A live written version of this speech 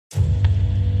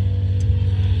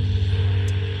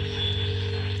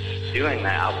doing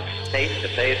that, I was face to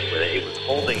face with it. It was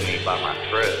holding me by my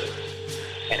throat,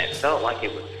 and it felt like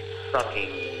it was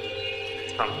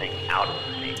sucking something out of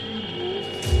me.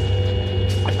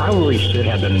 I probably should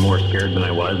have been more scared than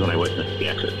I was when I witnessed the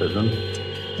exorcism.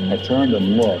 I turned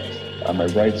and looked on my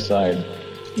right side.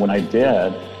 When I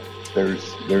did,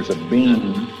 there's a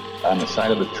beam on the side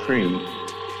of the tree,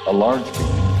 a large beam.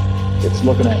 It's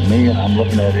looking at me and I'm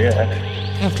looking at it.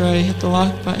 After I hit the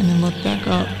lock button and looked back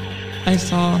up, I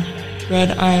saw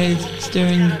red eyes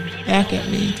staring back at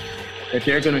me. That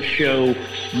they're going to show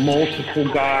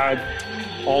multiple gods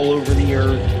all over the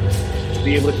earth,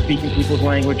 be able to speak in people's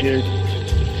languages,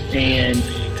 and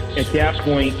at that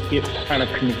point, it kind of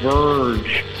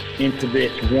converge into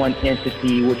this one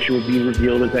entity, which will be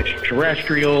revealed as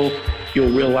extraterrestrial.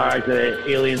 You'll realize that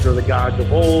aliens are the gods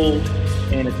of old,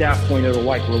 and at that point, it'll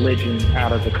wipe religion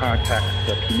out of the context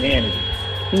of humanity.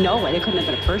 No, it couldn't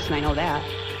have been a person, I know that.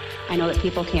 I know that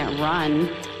people can't run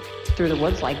through the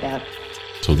woods like that.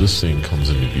 So this thing comes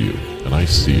into view, and I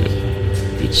see it.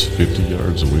 It's 50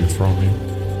 yards away from me.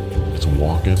 It's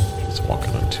walking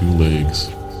on two legs.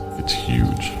 It's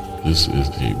huge. This is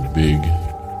a big,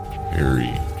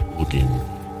 hairy-looking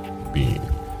being.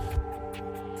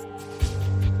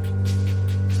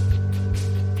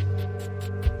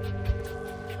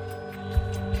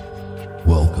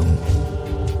 Welcome.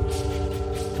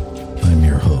 I'm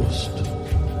your host,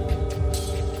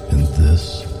 and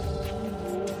this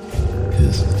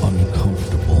is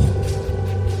Uncomfortable.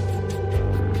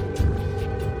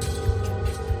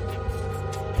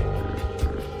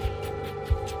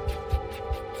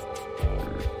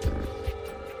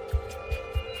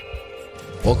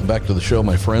 Welcome back to the show,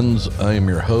 my friends. I am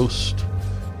your host,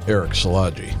 Eric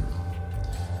Szilagyi.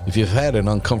 If you've had an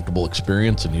uncomfortable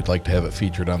experience and you'd like to have it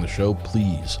featured on the show,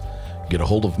 please get a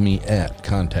hold of me at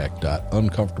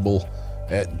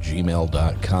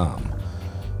contact.uncomfortable@gmail.com.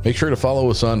 Make sure to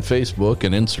follow us on Facebook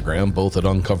and Instagram, both at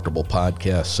Uncomfortable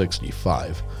Podcast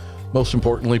 65. Most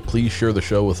importantly, please share the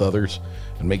show with others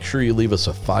and make sure you leave us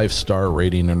a 5-star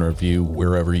rating and review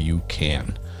wherever you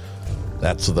can.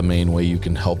 That's the main way you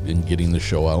can help in getting the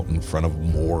show out in front of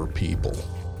more people.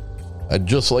 I'd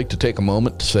just like to take a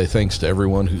moment to say thanks to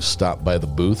everyone who stopped by the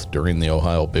booth during the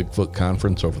Ohio Bigfoot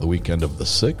Conference over the weekend of the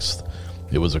 6th.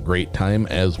 It was a great time,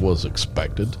 as was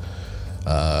expected.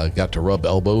 Got to rub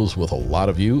elbows with a lot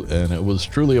of you, and it was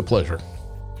truly a pleasure.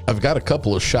 I've got a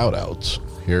couple of shout-outs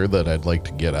here that I'd like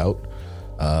to get out.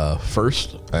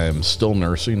 First, I'm still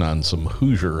nursing on some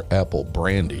Hoosier apple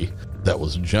brandy that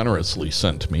was generously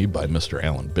sent to me by Mr.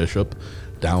 Alan Bishop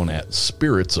down at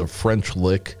Spirits of French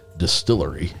Lick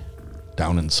Distillery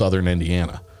down in southern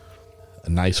Indiana. A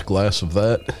nice glass of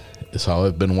that is how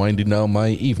I've been winding down my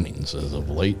evenings as of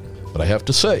late. But I have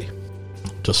to say,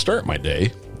 to start my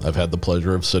day, I've had the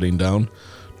pleasure of sitting down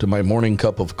to my morning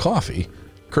cup of coffee,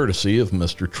 courtesy of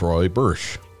Mr. Troy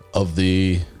Birch of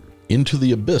the Into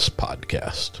the Abyss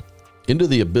podcast. Into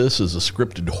the Abyss is a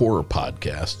scripted horror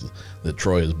podcast that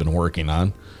Troy has been working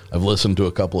on. I've listened to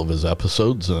a couple of his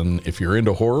episodes, and if you're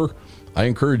into horror, I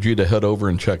encourage you to head over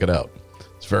and check it out.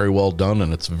 It's very well done,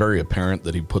 and it's very apparent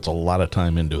that he puts a lot of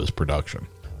time into his production.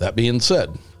 That being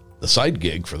said, the side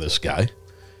gig for this guy,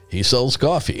 he sells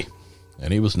coffee,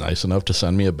 and he was nice enough to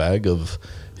send me a bag of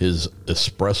his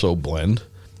espresso blend.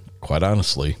 Quite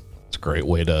honestly, it's a great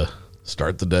way to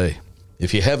start the day.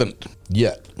 If you haven't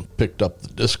yet picked up the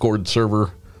Discord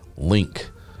server link,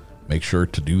 make sure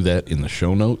to do that in the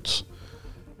show notes.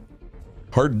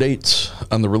 Hard dates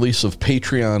on the release of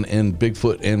Patreon and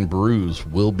Bigfoot and Brews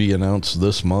will be announced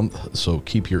this month, so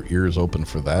keep your ears open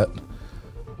for that.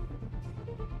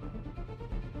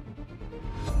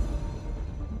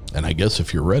 And I guess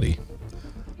if you're ready,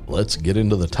 let's get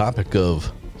into the topic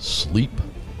of sleep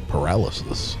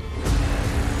paralysis.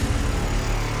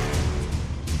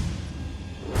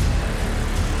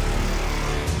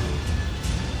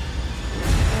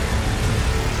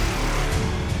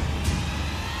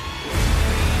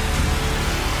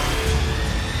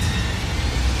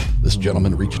 This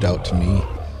gentleman reached out to me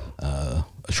a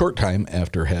short time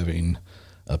after having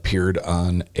appeared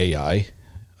on AI,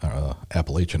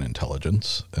 Appalachian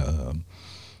Intelligence.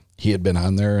 He had been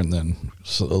on there, and then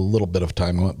a little bit of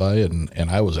time went by, and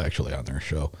I was actually on their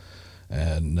show.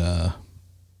 And I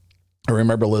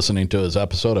remember listening to his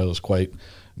episode. I was quite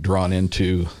drawn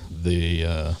into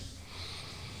the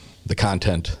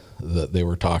content that they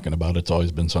were talking about. It's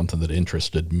always been something that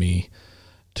interested me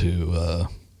to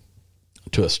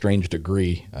a strange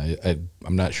degree.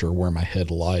 I'm not sure where my head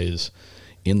lies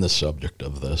in the subject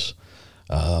of this,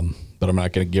 but I'm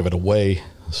not going to give it away.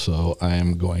 So I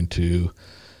am going to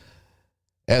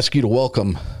ask you to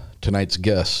welcome tonight's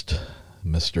guest,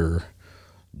 Mr.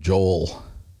 Joel.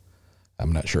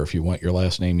 I'm not sure if you want your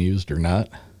last name used or not.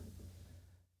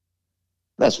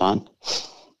 That's fine.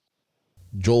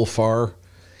 Joel Farr,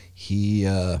 he's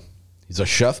a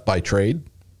chef by trade,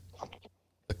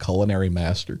 a culinary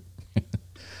master.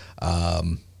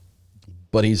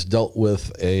 But he's dealt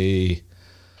with to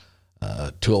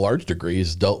a large degree,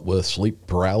 he's dealt with sleep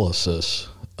paralysis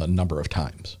a number of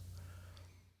times.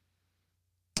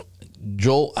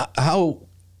 Joel, how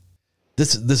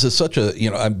this is such a,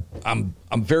 I'm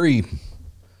a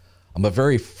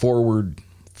very forward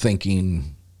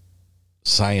thinking,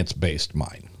 science-based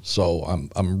mind. So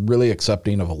I'm really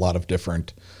accepting of a lot of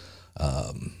different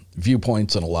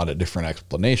viewpoints and a lot of different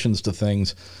explanations to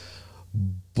things.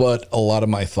 But a lot of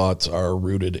my thoughts are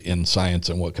rooted in science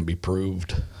and what can be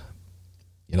proved.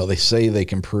 They say they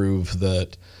can prove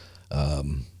that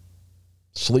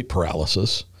sleep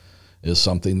paralysis is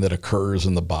something that occurs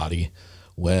in the body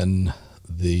when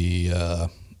the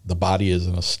body is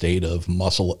in a state of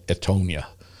muscle atonia.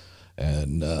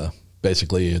 And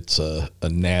basically it's a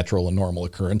natural and normal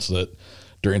occurrence that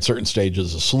during certain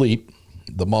stages of sleep,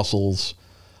 the muscles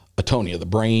atonia, the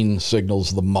brain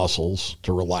signals the muscles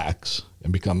to relax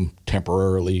and become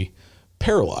temporarily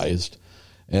paralyzed.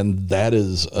 And that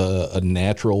is a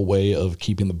natural way of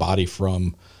keeping the body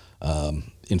from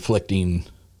inflicting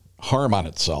harm on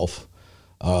itself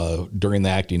during the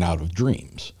acting out of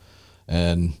dreams.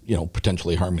 And,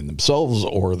 potentially harming themselves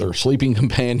or their sleeping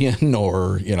companion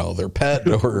or, their pet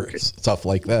or stuff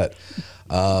like that.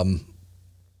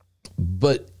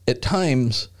 But at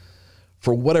times,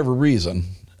 for whatever reason,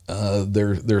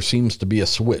 there seems to be a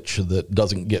switch that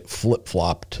doesn't get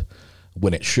flip-flopped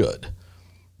when it should.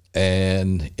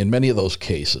 And in many of those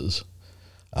cases,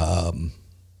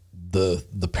 the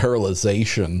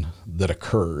paralyzation that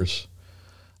occurs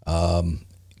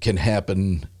can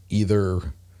happen either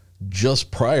just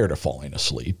prior to falling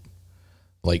asleep,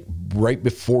 like right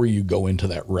before you go into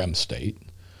that REM state,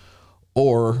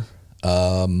 or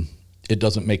it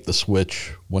doesn't make the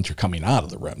switch once you're coming out of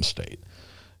the REM state.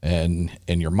 And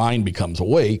your mind becomes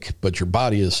awake, but your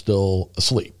body is still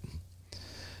asleep.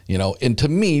 And to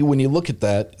me, when you look at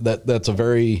that's a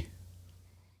very,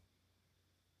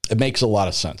 it makes a lot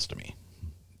of sense to me.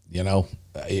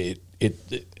 It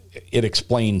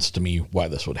explains to me why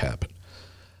this would happen.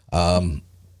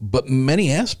 But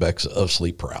many aspects of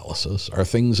sleep paralysis are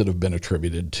things that have been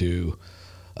attributed to,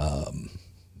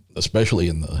 especially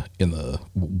in the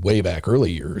way back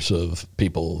early years of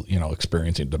people,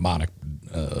 experiencing demonic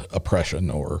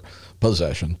oppression or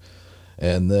possession.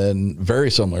 And then very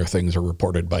similar things are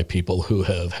reported by people who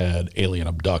have had alien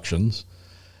abductions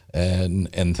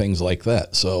and things like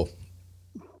that. So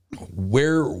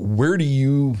where do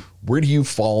you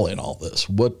fall in all this?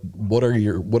 What are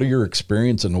your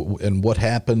experience and what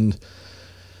happened,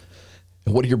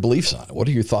 and what are your beliefs on it? What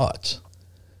are your thoughts?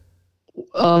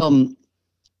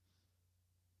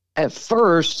 At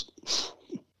first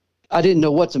I didn't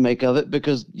know what to make of it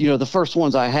because, the first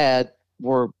ones I had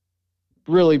were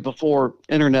really before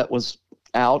internet was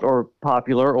out or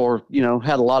popular or,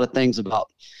 had a lot of things about,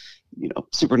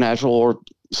 supernatural or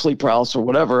sleep paralysis or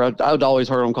whatever. I'd always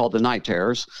heard them called the night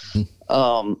terrors.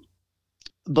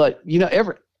 But,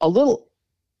 a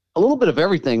little bit of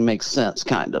everything makes sense,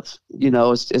 kind of.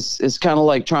 It's kind of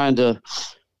like trying to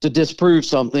disprove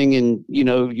something and,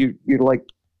 you're like,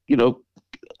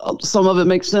 some of it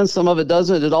makes sense, some of it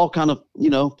doesn't. It all kind of,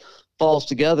 falls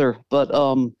together. But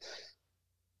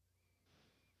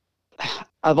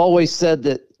I've always said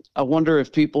that I wonder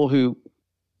if people who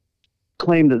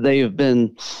claim that they have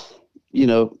been,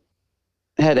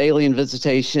 had alien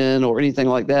visitation or anything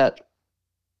like that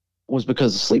was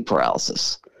because of sleep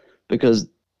paralysis. Because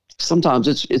sometimes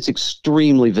it's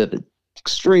extremely vivid,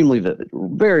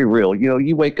 very real.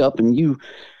 You wake up and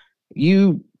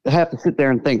you have to sit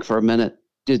there and think for a minute,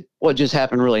 did what just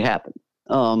happened really happen?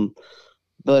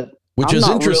 But which is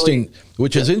interesting.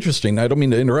 Is interesting. I don't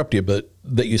mean to interrupt you, but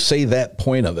that you say that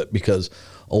point of it, because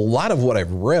a lot of what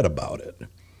I've read about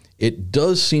it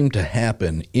does seem to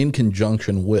happen in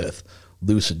conjunction with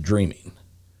lucid dreaming.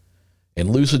 And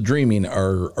lucid dreaming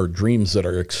are dreams that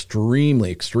are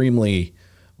extremely, extremely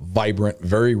vibrant,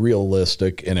 very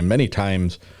realistic, and in many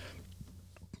times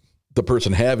the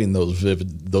person having those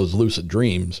lucid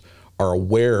dreams are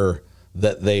aware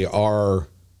that they are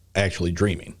actually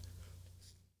dreaming.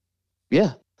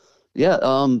 Yeah.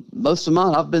 Most of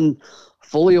mine, I've been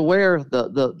fully aware.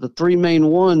 The three main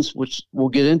ones, which we'll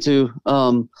get into,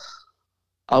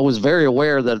 I was very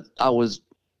aware that I was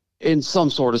in some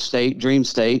sort of dream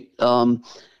state. And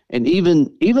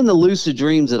even the lucid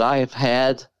dreams that I have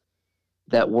had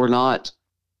that were not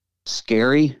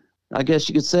scary, I guess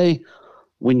you could say.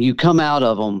 When you come out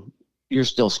of them, you're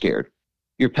still scared.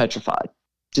 You're petrified.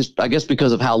 Just, I guess,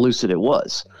 because of how lucid it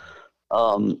was.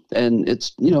 And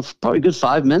it's, for probably a good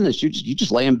 5 minutes, you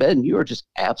just lay in bed and you are just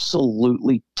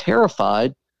absolutely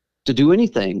terrified to do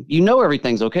anything.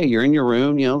 Everything's okay. You're in your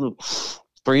room,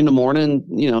 3 a.m,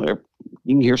 you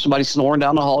can hear somebody snoring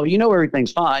down the hall.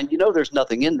 Everything's fine. There's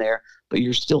nothing in there, but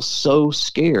you're still so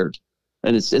scared.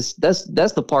 And that's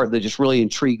the part that just really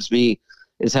intrigues me,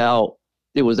 is how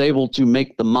it was able to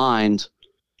make the mind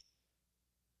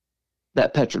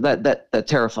that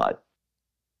terrified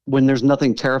when there's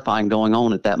nothing terrifying going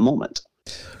on at that moment.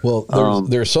 Well,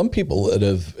 there are some people that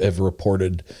have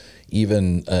reported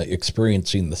even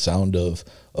experiencing the sound of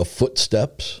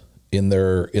footsteps in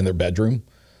their bedroom,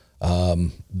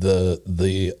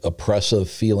 the oppressive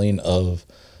feeling of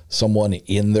someone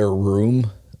in their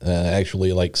room,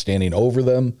 actually like standing over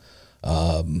them.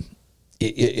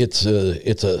 It's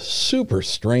a super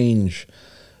strange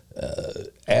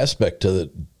aspect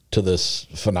to this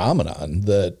phenomenon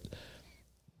that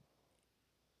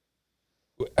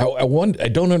I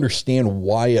don't understand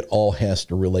why it all has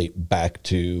to relate back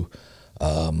to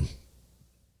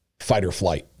fight or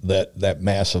flight, that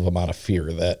massive amount of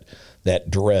fear, that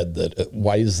dread.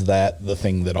 Why is that the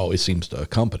thing that always seems to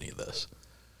accompany this?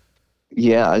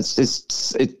 Yeah,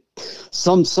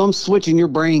 some switch in your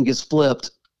brain gets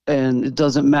flipped. And it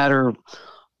doesn't matter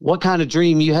what kind of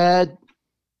dream you had,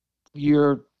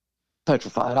 you're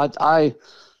petrified. I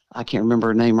can't remember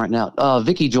her name right now.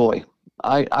 Vicky Joy.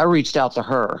 I reached out to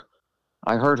her.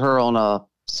 I heard her on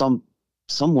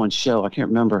someone's show. I can't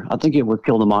remember. I think it was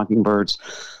Kill the Mockingbirds.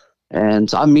 And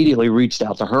so I immediately reached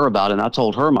out to her about it. And I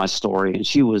told her my story, and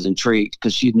she was intrigued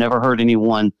because she'd never heard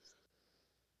anyone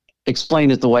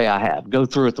explain it the way I have, go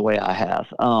through it the way I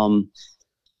have.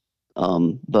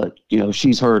 But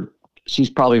she's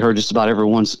probably heard just about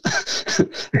everyone's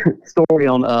story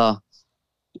on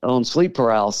sleep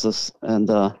paralysis. And,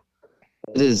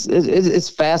 it's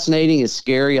fascinating. It's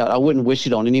scary. I wouldn't wish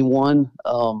it on anyone.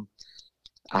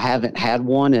 I haven't had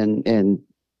one in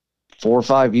 4 or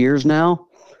 5 years now.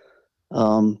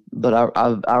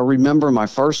 But I remember my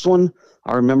first one.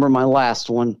 I remember my last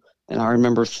one, and I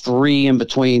remember 3 in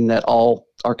between that all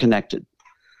are connected.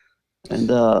 And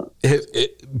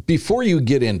before you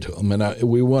get into them, and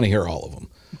we want to hear all of them.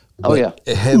 Oh yeah.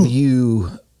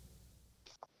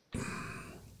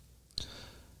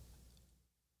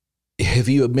 Have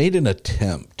you made an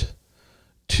attempt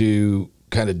to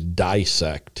kind of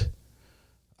dissect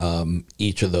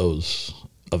each of those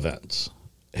events?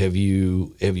 Have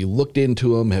you looked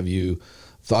into them? Have you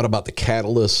thought about the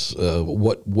catalysts?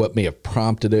 What may have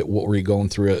prompted it? What were you going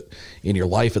through it in your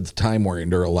life at the time? Were you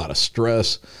under a lot of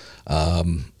stress?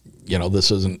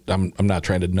 This isn't. I'm not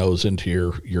trying to nose into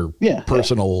your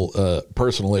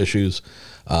personal issues,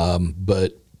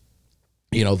 but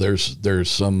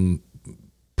there's some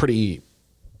pretty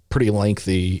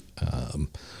lengthy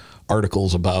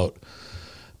articles about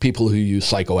people who use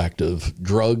psychoactive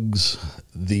drugs,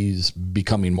 these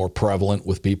becoming more prevalent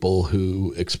with people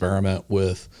who experiment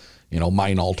with,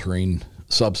 mind-altering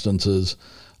substances,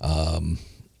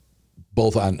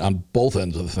 both on both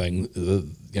ends of the thing,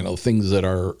 things that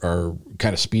are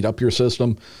kind of speed up your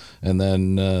system, and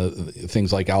then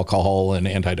things like alcohol and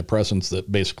antidepressants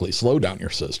that basically slow down your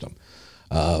system.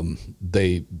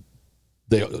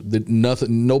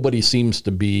 Nobody seems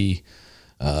to be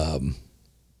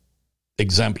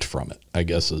exempt from it, I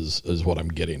guess is what I'm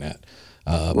getting at.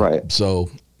 Right. So,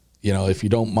 if you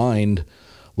don't mind,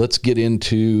 let's get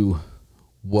into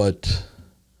might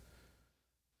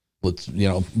as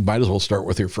well start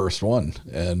with your first one.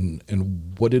 And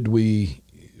what did we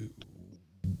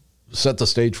set the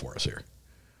stage for us here?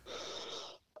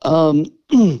 Going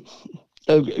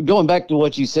back to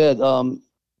what you said,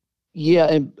 yeah,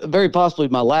 and very possibly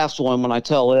my last one, when I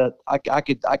tell it, I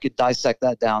could dissect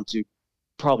that down to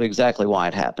probably exactly why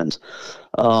it happened,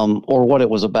 or what it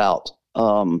was about.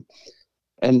 And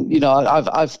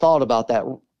I've thought about that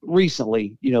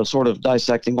recently, sort of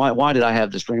dissecting why did I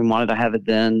have this dream? Why did I have it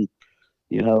then?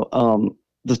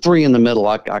 The 3 in the middle,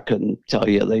 I couldn't tell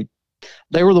you.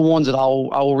 They were the ones that I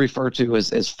will refer to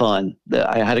as fun.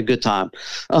 That I had a good time.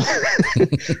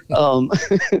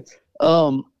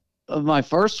 My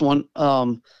first one,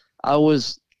 I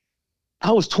was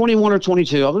 21 or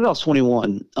 22. I believe I was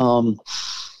 21.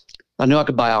 I knew I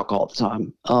could buy alcohol at the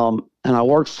time. And I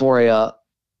worked for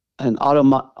an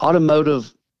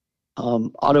automotive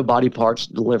auto body parts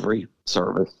delivery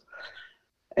service.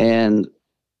 And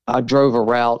I drove a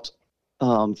route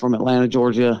from Atlanta,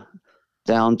 Georgia,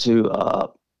 down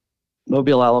to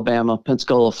Mobile, Alabama,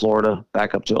 Pensacola, Florida,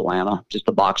 back up to Atlanta, just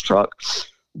a box truck.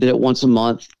 did it once a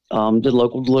month, did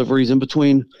local deliveries in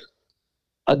between.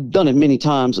 I'd done it many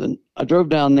times, and I drove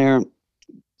down there,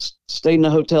 stayed in a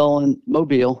hotel in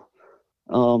Mobile.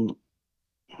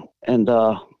 And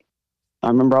I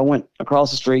remember I went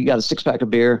across the street, got a 6-pack of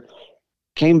beer,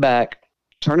 came back,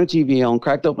 turned the TV on,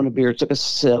 cracked open a beer, took a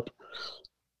sip,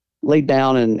 laid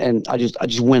down, and I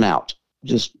just went out,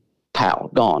 just pow,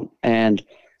 gone. And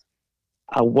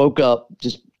I woke up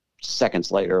just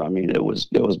seconds later. I mean, it was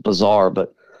bizarre,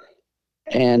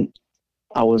 and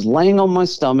I was laying on my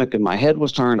stomach and my head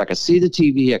was turned. I could see the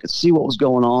TV. I could see what was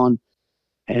going on,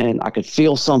 and I could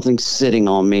feel something sitting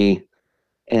on me,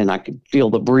 and I could feel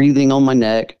the breathing on my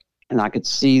neck, and I could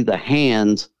see the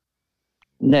hand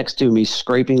next to me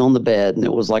scraping on the bed. And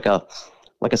it was like a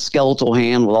skeletal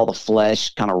hand with all the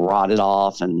flesh kind of rotted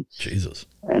off. And Jesus.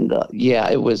 And yeah,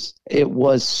 it was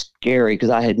scary because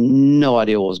I had no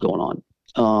idea what was going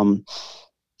on.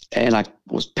 And I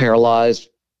was paralyzed,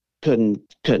 couldn't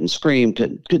scream,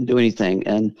 couldn't do anything.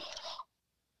 And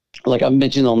like I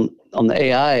mentioned on the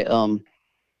AI,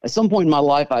 at some point in my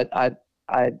life,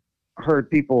 I heard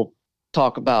people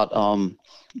talk about,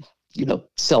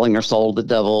 selling their soul to the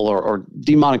devil or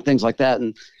demonic things like that.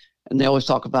 And they always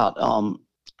talk about,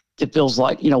 it feels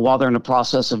like, while they're in the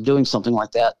process of doing something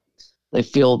like that, they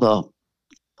feel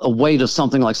a weight of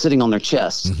something like sitting on their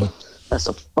chest. Mm-hmm. That's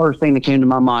the first thing that came to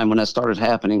my mind when that started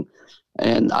happening.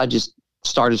 And I just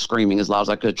started screaming as loud as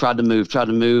I could, tried to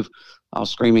move. I was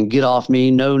screaming, "Get off me.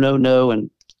 No, no, no." And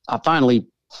I finally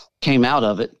came out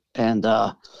of it. And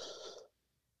I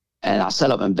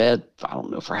sat up in bed. I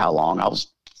don't know for how long. I was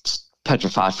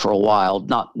petrified for a while.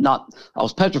 I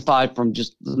was petrified from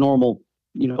just the normal,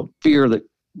 fear that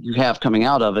you have coming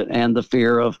out of it, and the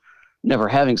fear of never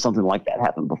having something like that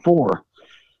happen before.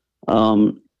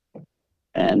 And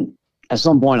at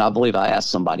some point, I believe I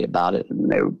asked somebody about it,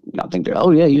 and I think they're,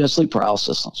 "Oh yeah, you have sleep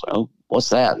paralysis." I was like, "Oh, what's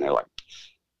that?" And they're like,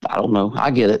 "I don't know.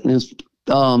 I get it." And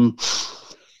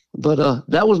but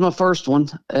that was my first one,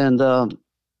 and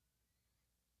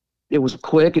it was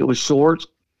quick. It was short.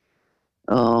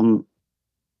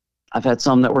 I've had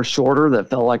some that were shorter that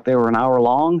felt like they were an hour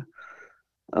long.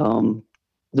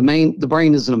 The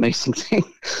brain is an amazing thing.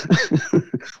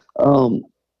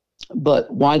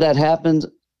 But why that happened,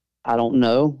 I don't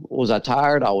know. Was I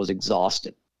tired? I was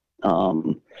exhausted.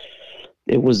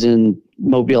 It was in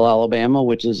Mobile, Alabama,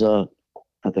 which is I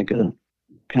think a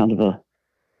kind of a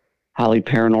highly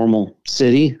paranormal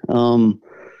city. I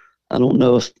don't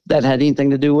know if that had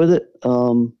anything to do with it.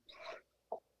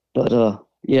 But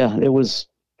yeah, it was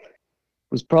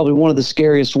probably one of the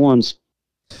scariest ones.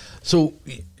 So,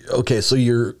 okay. So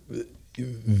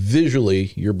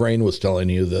visually, your brain was telling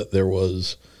you that there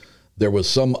was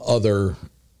some other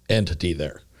entity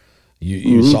there.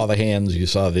 You mm-hmm. saw the hands, you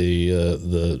saw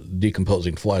the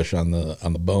decomposing flesh on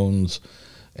the bones,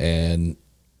 and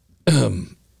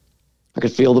I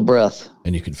could feel the breath.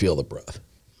 And you could feel the breath.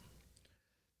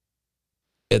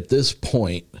 At this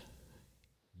point,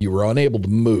 you were unable to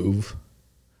move,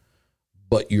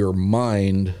 but your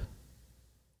mind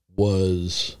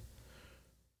was,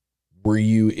 were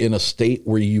you in a state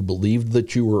where you believed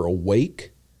that you were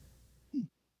awake?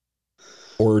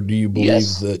 Or do you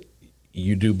believe that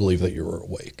you do believe that you were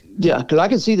awake? Yeah, because I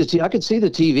could see the TV.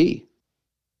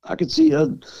 I could see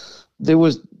there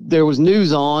was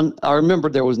news on. I remember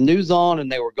there was news on, and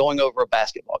they were going over a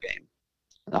basketball game.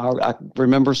 I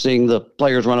remember seeing the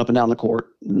players run up and down the court,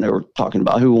 and they were talking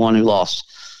about who won, who lost.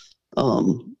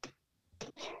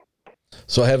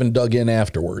 So having dug in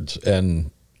afterwards, and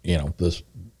this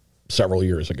several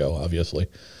years ago, obviously,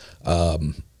 why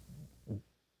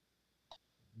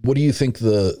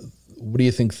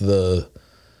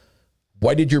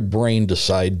did your brain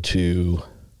decide to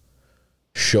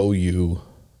show you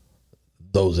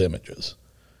those images?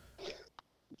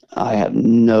 I have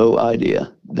no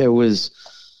idea.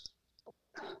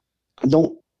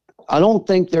 I don't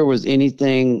think there was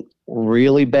anything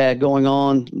really bad going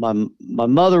on. My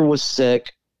mother was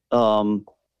sick, and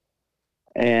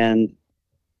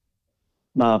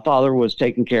my father was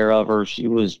taking care of her.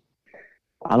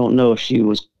 I don't know if she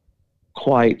was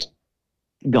quite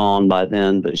gone by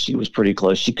then, but she was pretty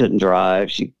close. She couldn't drive.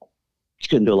 She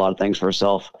couldn't do a lot of things for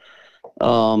herself.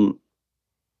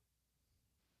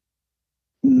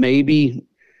 Maybe,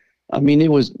 I mean,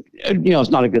 it was, it's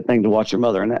not a good thing to watch your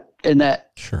mother in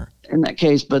that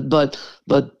case, but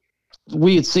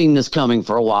we had seen this coming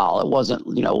for a while. It wasn't,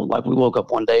 like we woke up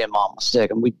one day and mom was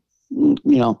sick, and we,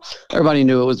 everybody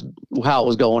knew how it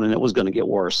was going, and it was going to get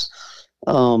worse.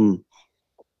 I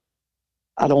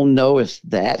don't know if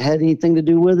that had anything to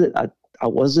do with it. I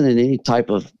wasn't in any type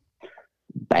of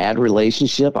bad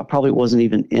relationship. I probably wasn't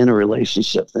even in a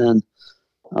relationship then.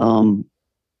 In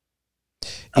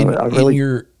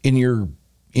your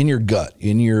gut,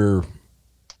 in your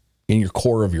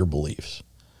core of your beliefs,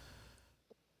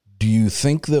 do you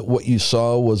think that what you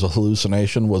saw was a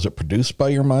hallucination? Was it produced by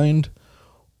your mind,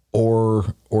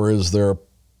 or is there a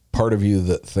part of you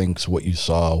that thinks what you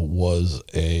saw was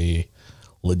a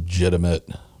legitimate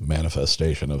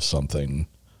manifestation of something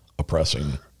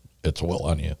oppressing its will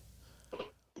on you?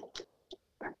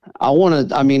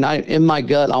 In my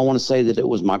gut, I want to say that it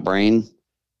was my brain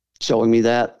showing me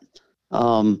that,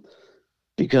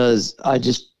 because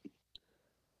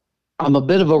I'm a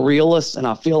bit of a realist, and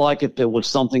I feel like if it was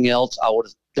something else,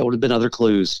 there would have been other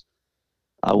clues.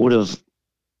 I would have,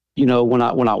 when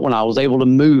I was able to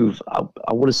move,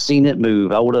 I would have seen it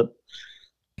move. I would have,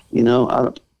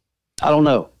 I don't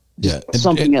know. Yeah,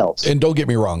 something else. And don't get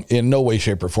me wrong, in no way,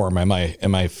 shape, or form am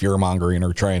I fear mongering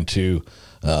or trying to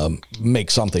make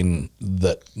something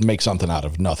out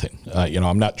of nothing.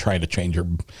 I'm not trying to change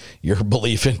your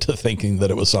belief into thinking that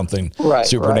it was something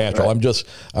supernatural. Right.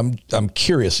 I'm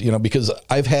curious, because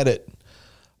I've had it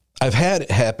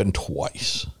happen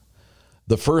twice.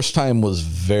 The first time was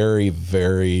very,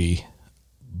 very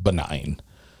benign.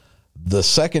 The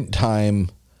second time,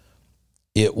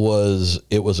 it was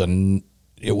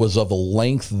of a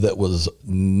length that was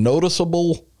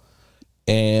noticeable,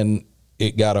 and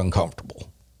it got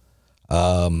uncomfortable.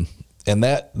 And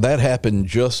that happened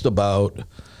just about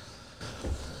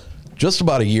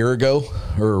a year ago,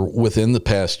 or within the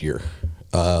past year.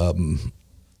 I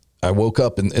woke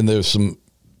up and there's some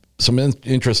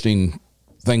interesting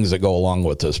things that go along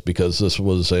with this, because this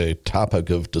was a topic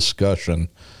of discussion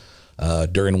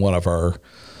during one of our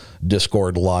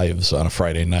Discord lives on a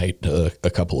Friday night a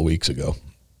couple of weeks ago.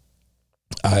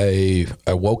 I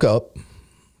woke up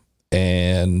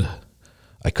and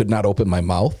I could not open my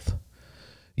mouth,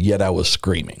 yet I was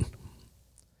screaming.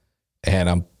 And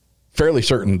I'm fairly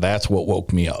certain that's what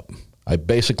woke me up. I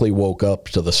basically woke up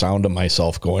to the sound of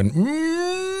myself going,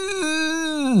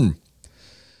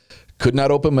 could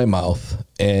not open my mouth.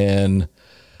 And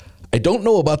I don't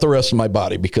know about the rest of my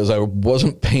body, because I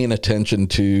wasn't paying attention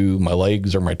to my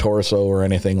legs or my torso or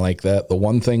anything like that. The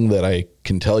one thing that I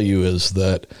can tell you is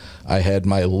that I had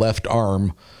my left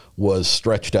arm was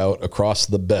stretched out across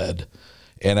the bed,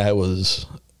 and I was,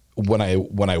 when I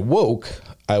woke,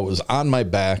 I was on my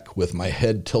back with my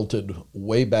head tilted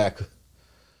way back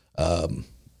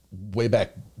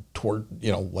toward,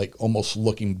 like almost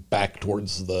looking back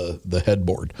towards the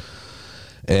headboard.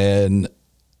 And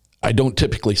I don't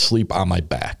typically sleep on my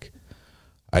back.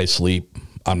 I sleep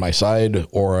on my side,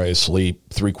 or I sleep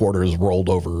 3/4 rolled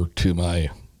over to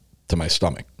my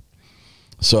stomach.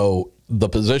 So the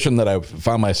position that I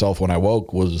found myself when I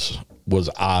woke was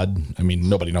odd. I mean,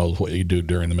 nobody knows what you do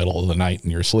during the middle of the night in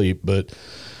your sleep, but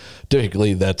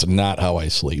typically that's not how I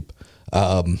sleep.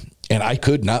 And I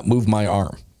could not move my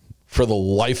arm for the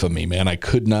life of me, man. I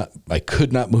could not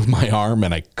move my arm,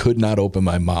 and I could not open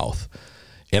my mouth.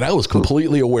 And I was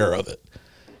completely aware of it,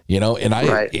 and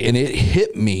it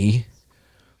hit me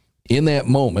in that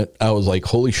moment. I was like,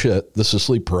 holy shit, this is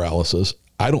sleep paralysis.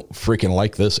 I don't freaking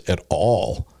like this at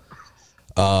all.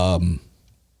 And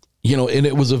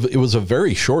it was a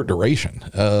very short duration.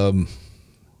 At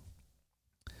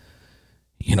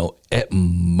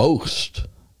most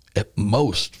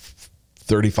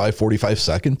 35, 45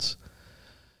 seconds.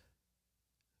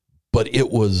 But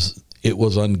it was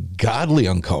ungodly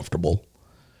uncomfortable.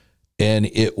 And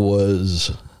it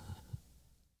was,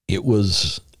 I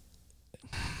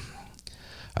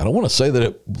don't want to say that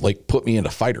it like put me into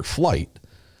fight or flight,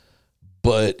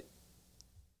 but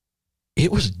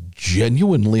it was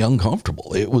genuinely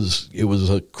uncomfortable. It was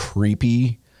a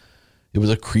creepy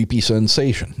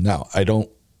sensation. Now, I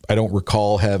don't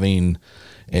recall having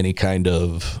any kind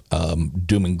of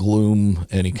doom and gloom,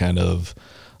 any kind of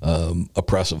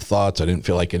oppressive thoughts. I didn't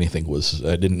feel like I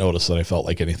didn't notice that I felt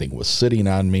like anything was sitting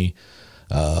on me.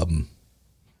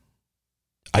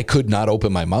 I could not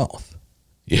open my mouth.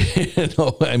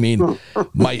 I mean,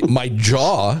 my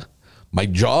jaw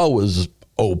was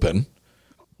open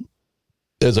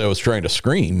as I was trying to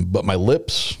scream, but my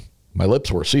lips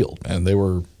were sealed, and they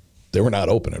were not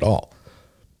open at all.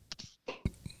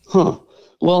 Huh.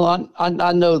 Well,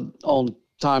 I know on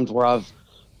times where I've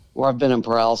been in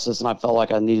paralysis and I felt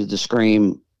like I needed to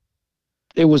scream.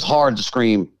 It was hard to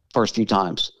scream first few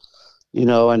times,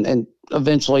 and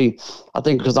eventually I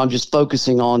think because I'm just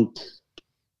focusing on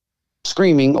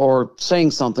screaming or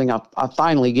saying something, I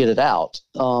finally get it out.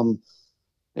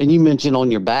 And you mentioned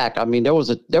on your back. I mean, there was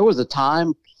a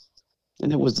time,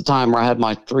 and it was the time where I had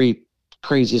my 3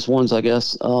 craziest ones, I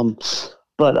guess.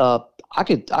 But I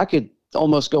could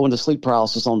almost go into sleep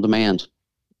paralysis on demand.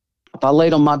 If I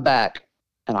laid on my back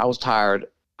and I was tired,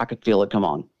 I could feel it come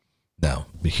on. Now,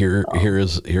 here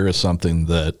is something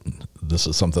that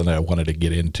I wanted to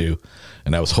get into,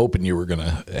 and I was hoping you were going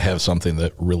to have something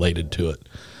that related to it,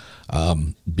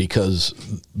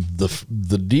 because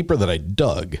the deeper that I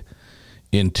dug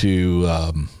into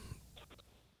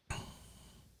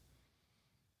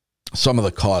some of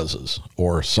the causes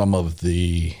or some of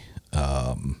the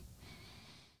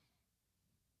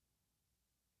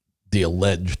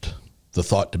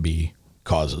thought to be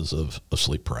causes of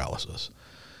sleep paralysis,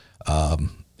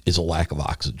 is a lack of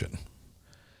oxygen.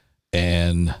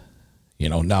 And,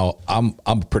 now I'm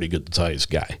a pretty good sized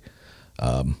guy.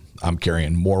 I'm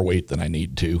carrying more weight than I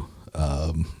need to.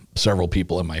 Several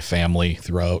people in my family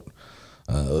throughout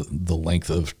the length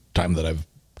of time that I've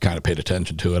kind of paid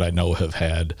attention to it, I know have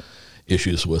had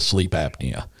issues with sleep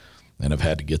apnea and have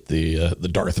had to get the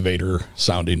Darth Vader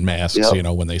sounding masks,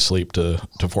 when they sleep to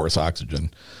force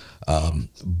oxygen.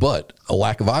 But a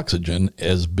lack of oxygen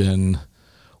has been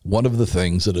one of the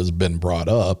things that has been brought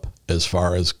up as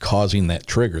far as causing that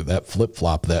trigger, that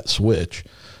flip-flop, that switch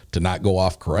to not go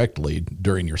off correctly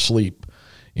during your sleep,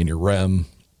 in your REM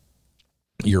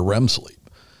sleep.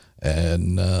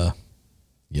 And,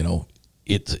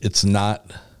 it's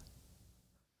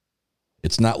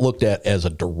not looked at as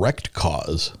a direct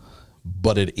cause,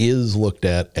 but it is looked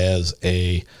at as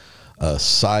a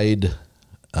side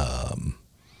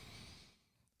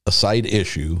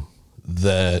issue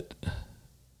that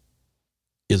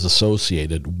is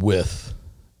associated with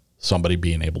somebody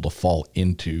being able to fall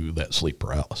into that sleep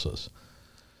paralysis.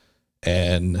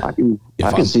 And I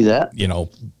can see that.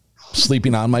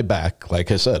 Sleeping on my back,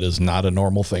 like I said, is not a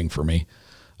normal thing for me.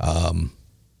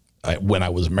 When I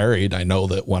was married, I know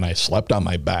that when I slept on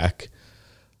my back,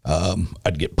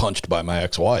 I'd get punched by my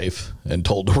ex-wife and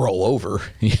told to roll over,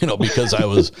 because I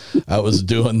was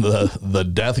doing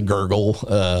the death gurgle,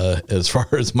 as far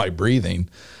as my breathing.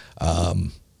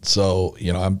 So,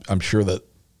 I'm sure that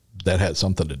had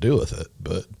something to do with it,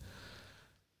 but.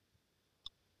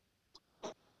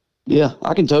 Yeah,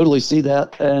 I can totally see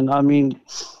that. And I mean,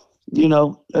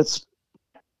 it's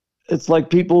like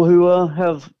people who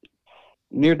have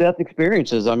near-death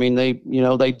experiences. I mean, they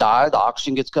die, the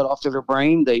oxygen gets cut off to their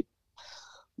brain. The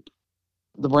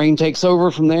brain takes over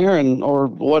from there, or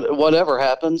whatever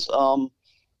happens. So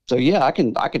yeah, I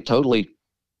could totally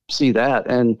see that.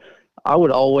 And I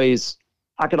could always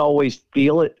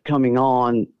feel it coming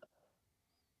on,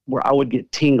 where I would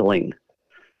get tingling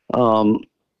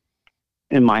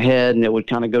in my head, and it would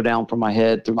kind of go down from my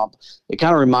head through it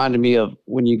kind of reminded me of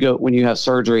when you have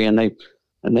surgery and they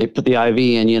put the IV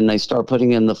in you and they start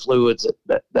putting in the fluids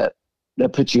that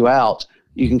put you out.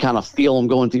 You can kind of feel them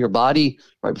going through your body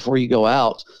right before you go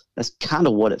out. That's kind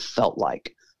of what it felt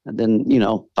like. And then,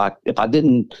 if I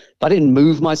didn't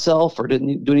move myself or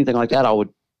didn't do anything like that, I would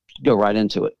go right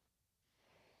into it.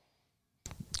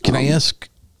 Can I ask?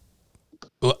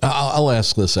 I'll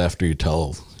ask this after you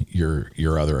tell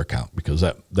your other account, because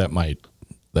that might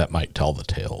tell the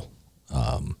tale.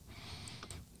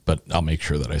 But I'll make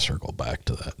sure that I circle back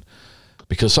to that,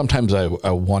 because sometimes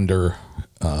I wonder,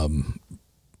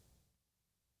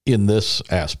 in this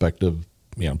aspect of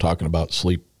talking about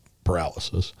sleep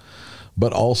paralysis,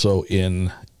 but also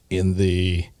in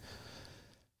the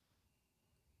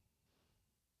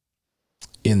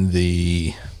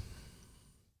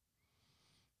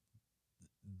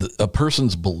a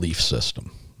person's belief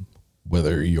system,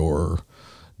 whether you're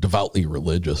devoutly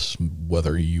religious,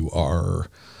 whether you are,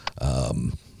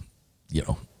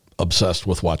 obsessed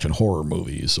with watching horror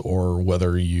movies, or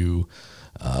whether you,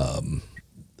 a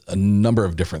number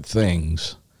of different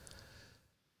things.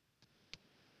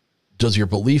 Does your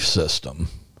belief system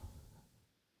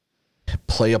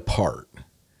play a part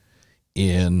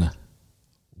in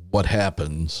what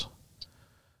happens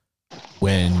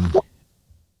when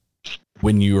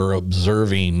you're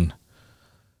observing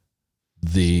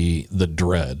the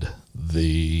dread,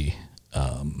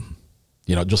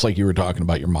 just like you were talking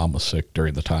about, your mom was sick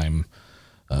during the time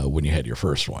when you had your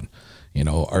first one.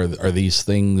 Are these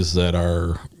things that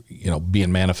are,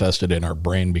 being manifested in our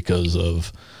brain because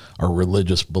of our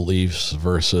religious beliefs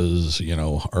versus,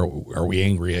 are we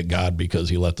angry at God because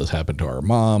he let this happen to our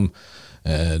mom?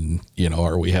 And,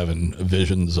 are we having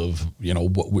visions of,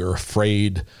 what we're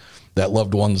afraid that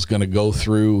loved one's going to go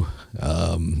through?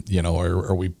 Are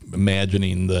we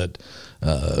imagining that,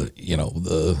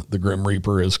 the Grim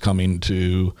Reaper is coming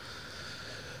to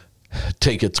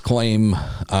take its claim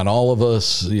on all of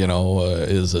us?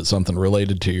 Is it something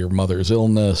related to your mother's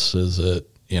illness? Is it,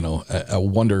 I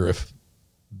wonder if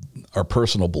our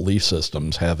personal belief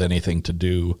systems have anything to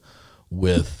do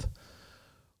with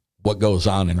what goes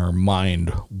on in our mind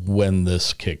when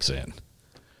this kicks in.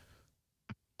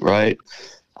 Right.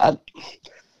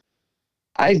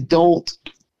 I don't,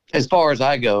 as far as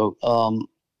I go,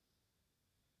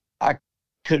 I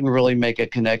couldn't really make a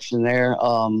connection there.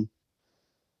 I'm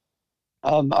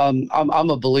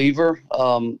a believer.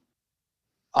 I'm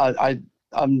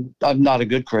not a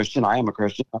good Christian. I am a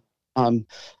Christian. I'm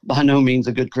by no means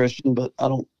a good Christian, but I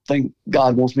don't think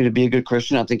God wants me to be a good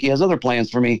Christian. I think He has other plans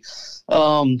for me.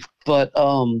 But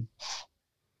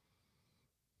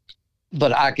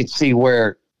I could see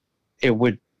where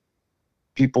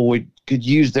people could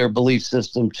use their belief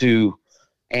system to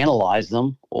analyze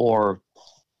them, or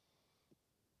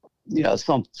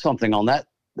something on that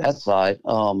side.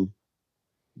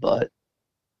 But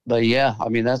yeah, I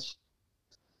mean that's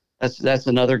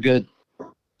another good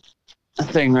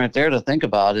thing right there to think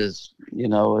about is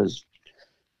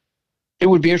it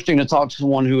would be interesting to talk to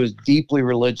someone who is deeply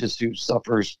religious, who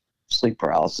suffers sleep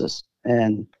paralysis,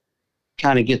 and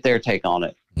kind of get their take on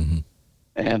it. Mm-hmm.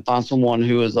 And find someone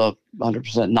who is a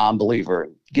 100% non-believer,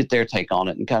 get their take on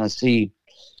it, and kind of see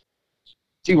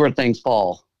where things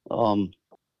fall. That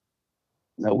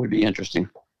would be interesting.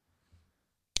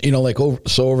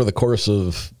 Over the course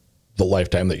of the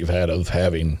lifetime that you've had of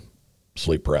having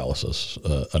sleep paralysis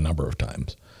a number of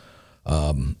times,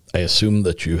 I assume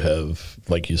that you have,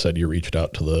 like you said, you reached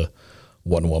out to the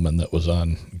one woman that was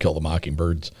on Kill the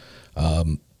Mockingbirds.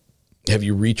 Have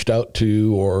you reached out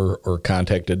to or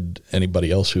contacted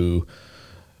anybody else who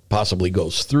possibly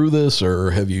goes through this,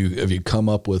 or have you come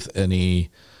up with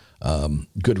any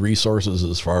good resources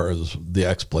as far as the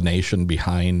explanation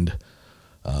behind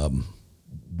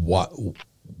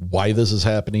why this is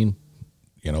happening?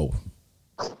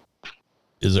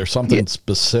 Is there something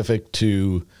specific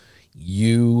to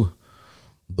you,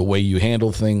 the way you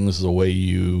handle things, the way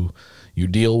you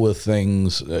deal with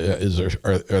things?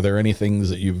 Are there any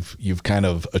things that you've kind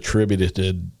of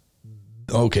attributed?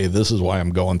 Okay, this is why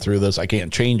I'm going through this. I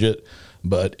can't change it,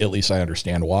 but at least I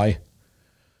understand why.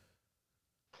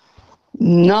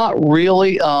 Not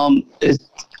really. I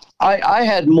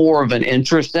had more of an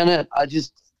interest in it.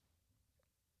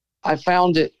 I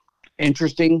found it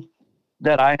interesting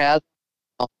that I had.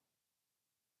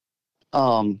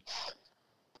 I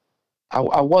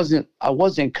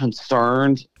wasn't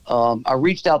concerned. I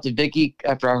reached out to Vicky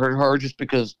after I heard her, just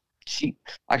because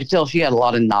I could tell she had a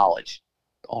lot of knowledge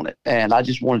on it, and I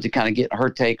just wanted to kind of get her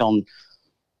take on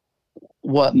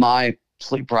what my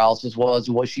sleep paralysis was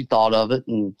and what she thought of it.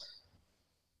 And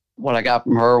what I got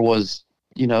from her was,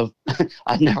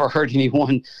 I'd never heard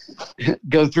anyone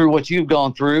go through what you've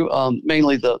gone through.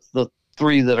 Mainly the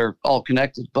three that are all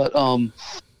connected, but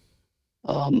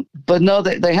no,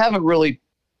 they haven't really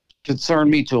concerned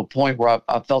me to a point where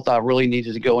I felt I really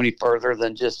needed to go any further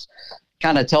than just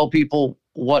kind of tell people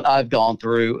what I've gone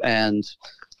through and,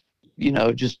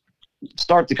 just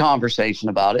start the conversation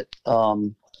about it. I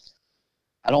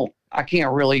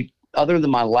can't really, other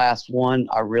than my last one,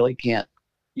 I really can't,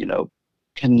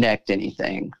 connect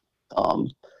anything,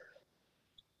 as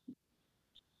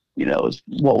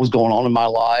what was going on in my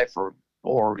life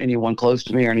or anyone close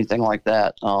to me or anything like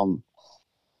that.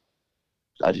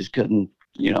 I just couldn't,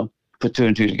 put two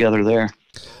and two together there.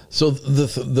 So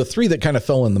the three that kind of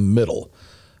fell in the middle,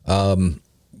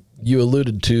 you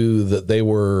alluded to that they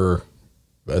were,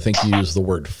 I think you used the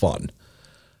word fun.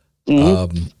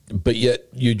 Mm-hmm. But yet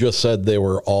you just said they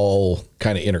were all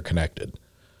kind of interconnected.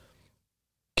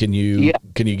 Can you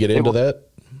get into that?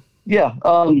 Yeah.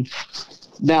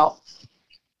 Now,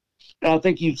 I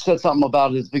think you said something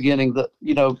about it at the beginning that,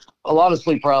 a lot of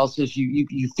sleep paralysis,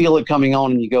 you feel it coming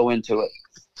on and you go into it.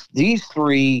 These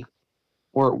three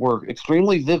were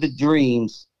extremely vivid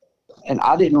dreams, and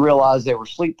I didn't realize they were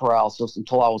sleep paralysis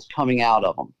until I was coming out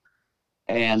of them.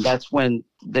 And that's when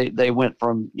they went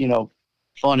from,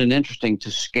 fun and interesting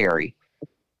to scary,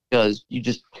 because you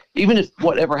just, even if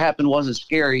whatever happened wasn't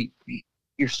scary,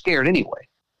 you're scared anyway.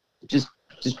 Just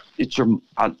it's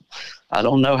I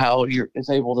don't know how it's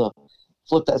able to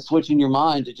flip that switch in your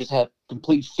mind to just have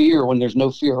complete fear when there's no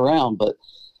fear around, but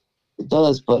it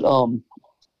does. But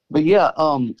yeah,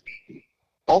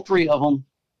 all three of them,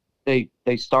 they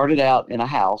started out in a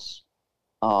house.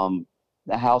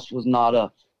 The house was not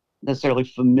a necessarily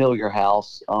familiar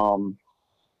house.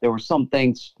 There were some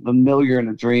things familiar in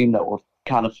a dream that were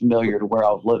kind of familiar to where I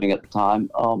was living at the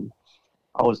time.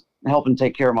 I was helping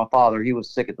take care of my father. He was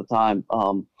sick at the time,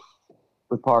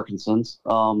 with Parkinson's.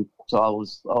 So I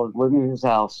was living in his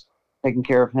house, taking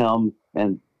care of him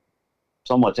and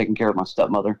somewhat taking care of my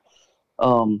stepmother.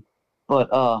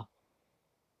 But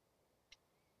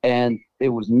and it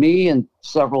was me and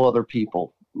several other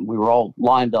people. We were all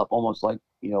lined up, almost like,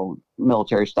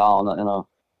 military style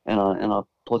in a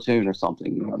platoon or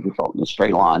something. We felt in a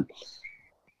straight line,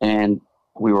 and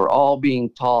we were all being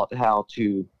taught how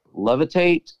to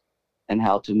levitate and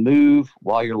how to move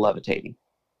while you're levitating.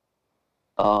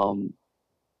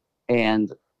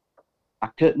 And I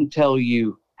couldn't tell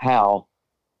you how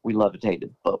we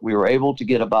levitated, but we were able to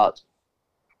get about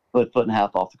foot and a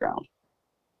half off the ground.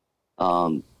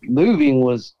 Moving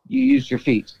was, you use your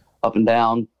feet up and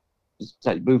down, just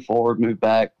move forward, move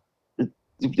back.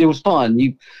 It was fun.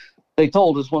 They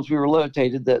told us once we were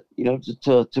levitated that,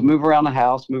 to move around the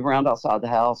house, move around outside the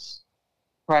house,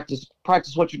 practice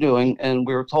what you're doing. And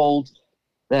we were told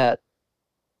that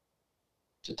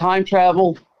to time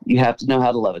travel, you have to know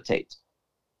how to levitate.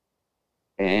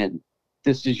 And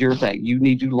this is your thing. You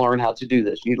need to learn how to do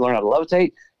this. You need to learn how to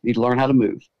levitate. You need to learn how to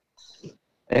move.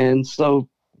 And so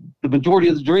the majority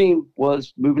of the dream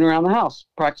was moving around the house,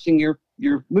 practicing your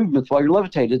movements while you're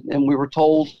levitated. And we were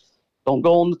told, don't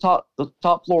go on the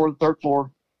top floor, the third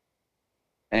floor,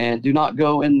 and do not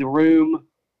go in the room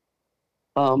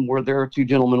where there are two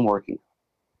gentlemen working.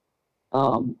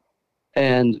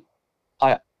 And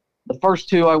the first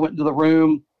two, I went to the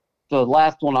room. The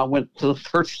last one, I went to the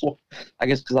third floor, I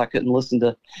guess because I couldn't listen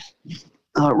to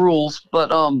rules. But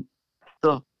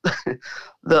the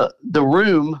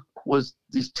room was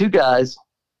these two guys,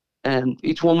 and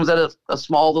each one was at a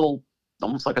small little,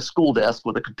 almost like a school desk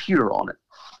with a computer on it.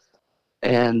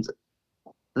 And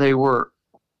they were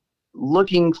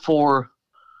looking for,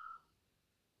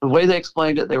 the way they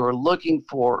explained it, they were looking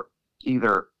for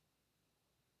either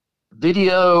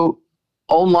video,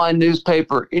 online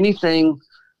newspaper, anything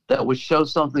that would show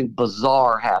something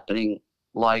bizarre happening,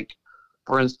 like,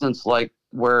 for instance, like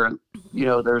where,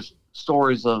 there's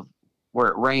stories of where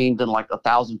it rained and like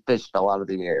 1,000 fish fell out of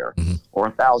the air, or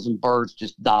 1,000 birds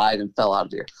just died and fell out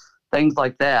of the air, things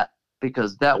like that,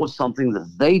 because that was something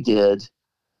that they did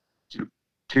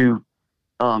to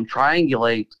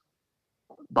triangulate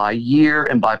by year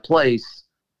and by place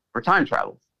for time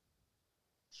travel.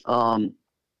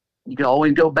 You can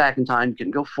always go back in time, you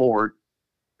can go forward.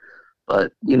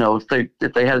 But,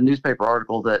 if they had a newspaper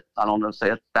article that, I don't know, say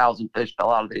 1,000 fish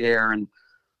fell out of the air and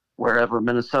wherever,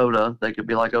 Minnesota, they could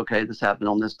be like, okay, this happened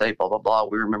on this date, blah, blah, blah.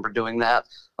 We remember doing that.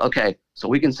 Okay, so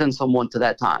we can send someone to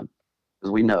that time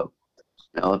because we know.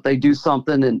 If they do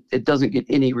something and it doesn't get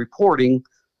any reporting,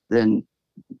 then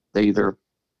they either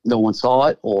no one saw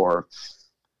it or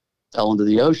fell into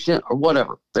the ocean or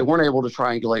whatever. They weren't able to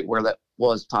triangulate where that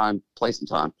was, time, place, and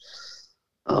time.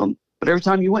 But every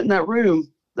time you went in that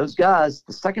room, those guys,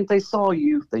 the second they saw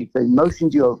you, they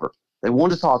motioned you over. They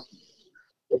wanted to talk.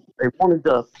 They wanted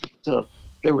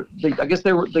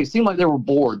they seemed like they were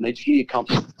bored and they just needed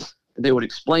company. And they would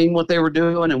explain what they were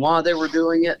doing and why they were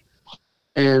doing it.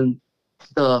 And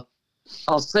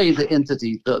I'll say the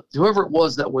entity, whoever it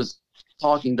was that was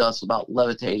talking to us about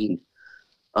levitating,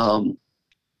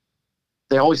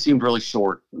 they always seemed really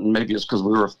short. Maybe it's because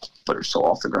we were so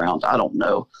off the ground. I don't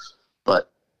know.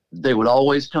 But they would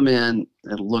always come in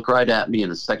and look right at me,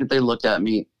 and the second they looked at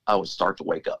me, I would start to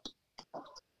wake up.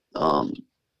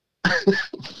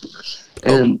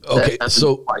 And okay,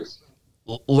 so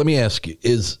let me ask you: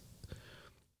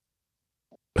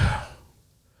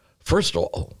 first of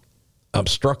all, I'm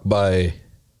struck by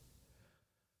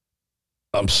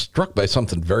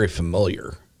something very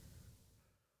familiar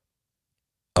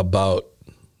about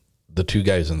the two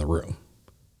guys in the room.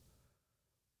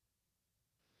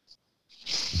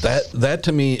 That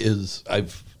to me is,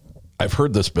 I've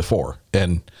heard this before,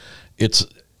 and it's,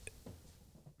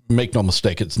 make no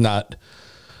mistake, it's not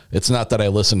that I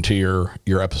listened to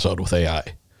your episode with AI.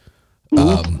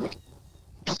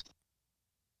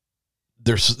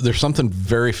 There's something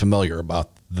very familiar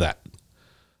about that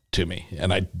to me,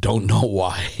 and I don't know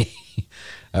why.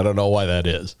 I don't know why that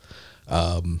is.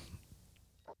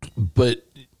 But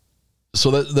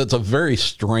so that's a very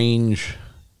strange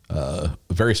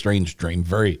dream,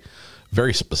 very,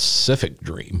 very specific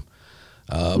dream.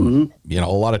 A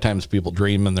lot of times people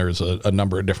dream and there's a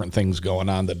number of different things going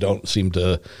on that don't seem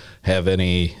to have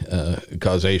any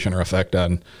causation or effect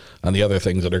on the other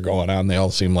things that are going on. They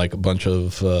all seem like a bunch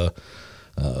of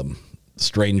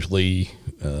strangely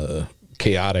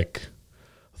chaotic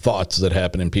thoughts that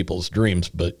happen in people's dreams,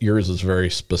 but yours is very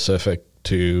specific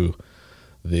to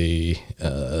the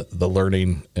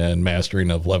learning and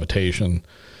mastering of levitation,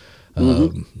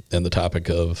 and the topic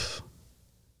of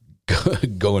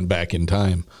going back in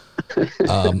time.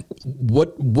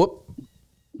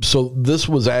 So this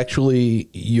was actually,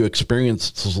 you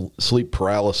experienced sleep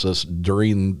paralysis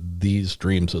during these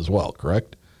dreams as well,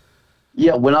 correct?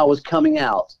 Yeah, when I was coming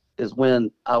out is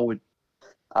when I would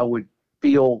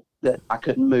feel that I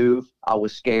couldn't move. I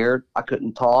was scared. I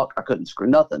couldn't talk. I couldn't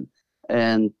scream nothing.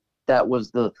 And that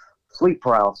was the sleep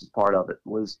paralysis part of it,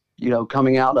 was,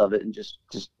 coming out of it and just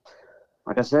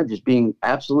like I said, just being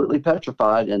absolutely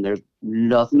petrified, and there's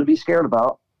nothing to be scared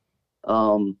about.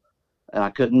 And I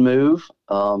couldn't move.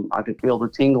 I could feel the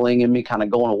tingling in me kind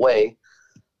of going away.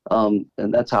 And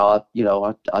that's how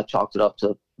I chalked it up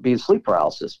to being sleep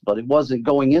paralysis. But it wasn't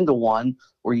going into one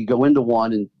where you go into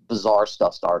one and bizarre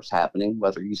stuff starts happening,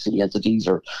 whether you see entities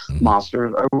or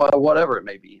monsters or whatever it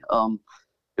may be.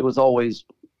 It was always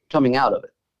coming out of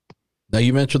it. Now,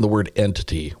 you mentioned the word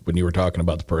entity when you were talking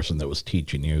about the person that was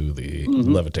teaching you the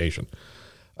levitation.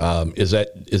 Is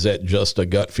that just a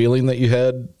gut feeling that you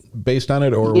had based on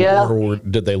it, or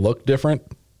did they look different?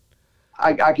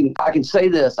 I can say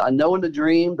this. I know in the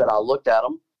dream that I looked at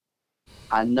them.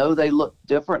 I know they looked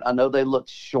different. I know they looked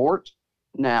short.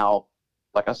 Now,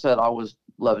 like I said, I was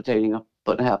levitating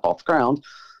 1.5 feet off the ground.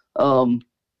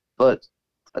 But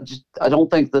I don't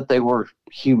think that they were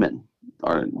human,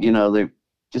 or, they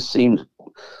just seemed,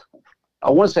 I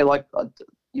want to say like,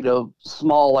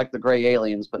 small, like the gray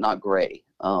aliens, but not gray.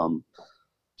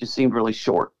 Just seemed really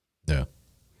short. Yeah.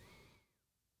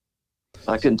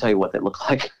 I couldn't tell you what they looked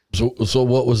like. So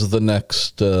what was the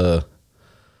next, the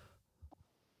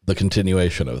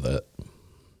continuation of that?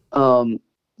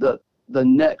 The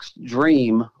next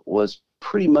dream was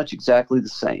pretty much exactly the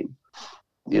same.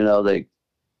 You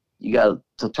got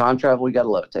to time travel, you got to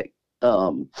levitate.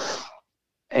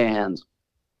 And,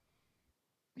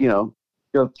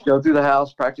 go through the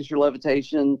house, practice your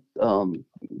levitation,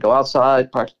 go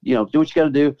outside, practice, do what you got to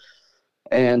do.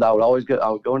 And I would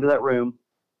go into that room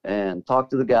and talk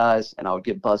to the guys, and I would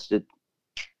get busted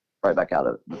right back out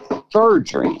of it. The third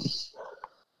dream,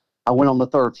 I went on the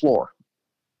 3rd floor,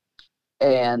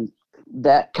 and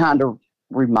that kind of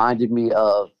reminded me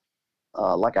of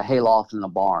like a hayloft in a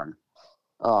barn.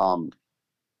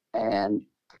 And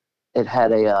it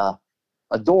had a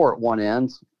door at one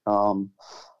end.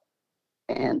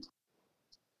 And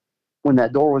when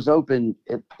that door was open,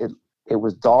 it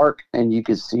was dark, and you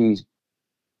could see,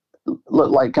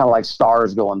 looked like kind of like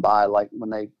stars going by, like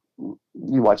when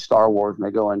you watch Star Wars and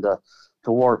they go into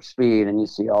warp speed and you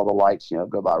see all the lights,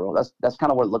 go by real. That's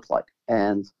kind of what it looked like.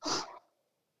 And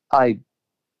I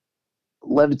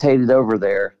levitated over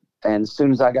there, and as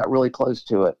soon as I got really close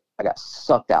to it, I got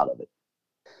sucked out of it.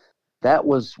 That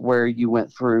was where you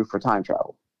went through for time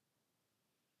travel.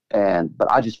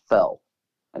 But I just fell,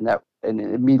 and it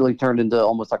immediately turned into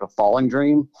almost like a falling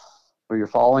dream, where you're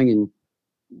falling and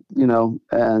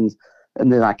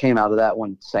then I came out of that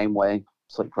one same way,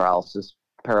 sleep paralysis,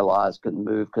 paralyzed, couldn't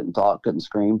move, couldn't talk, couldn't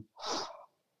scream.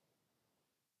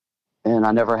 And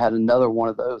I never had another one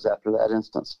of those after that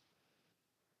instance.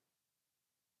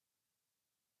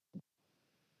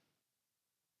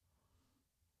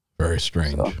 Very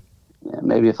strange. So, yeah,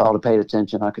 maybe if I would have paid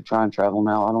attention, I could try and travel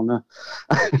now. I don't know.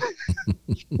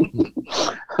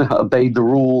 Obeyed the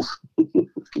rules.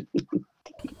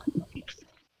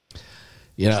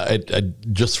 I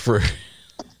just for,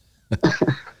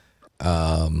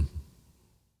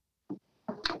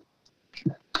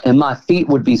 and my feet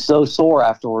would be so sore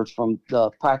afterwards from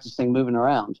practicing moving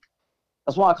around.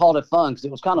 That's why I called it fun, because it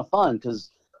was kind of fun.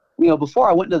 Because, before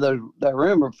I went into that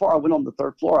room, or before I went on the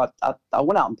 3rd floor, I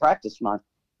went out and practiced my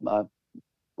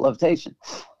levitation,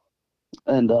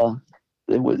 and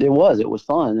it was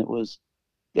fun. It was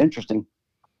interesting.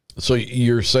 So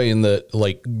you're saying that,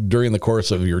 like, during the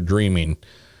course of your dreaming,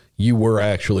 you were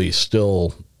actually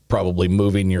still probably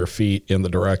moving your feet in the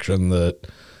direction that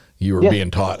you were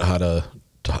being taught how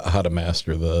to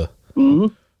master the.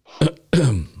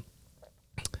 Mm-hmm.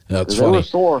 That's funny.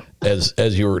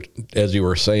 As you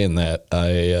were saying that,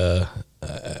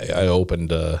 I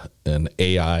opened an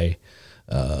AI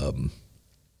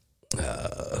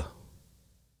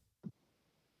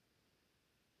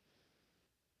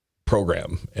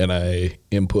program, and I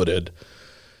inputted,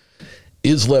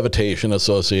 is levitation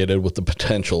associated with the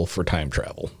potential for time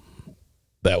travel?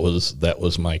 That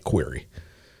was my query.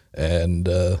 And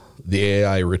the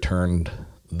AI returned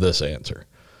this answer.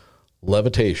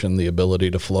 Levitation, the ability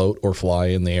to float or fly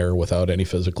in the air without any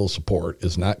physical support,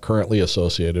 is not currently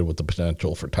associated with the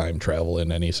potential for time travel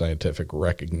in any scientific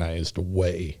recognized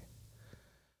way.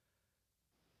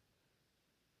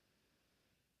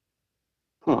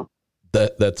 Huh.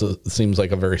 That seems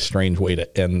like a very strange way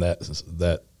to end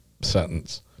that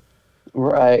sentence.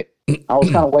 Right. I was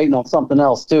kind of waiting on something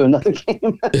else too. Another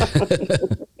game.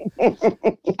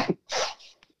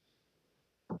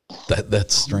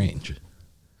 That's strange.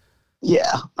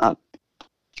 Yeah.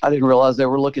 I didn't realize they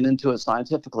were looking into it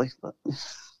scientifically. But.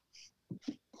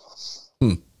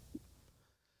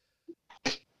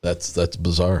 That's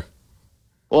bizarre.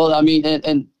 Well, I mean,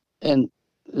 and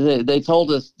they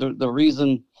told us the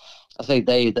reason, I say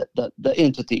they, the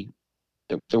entity,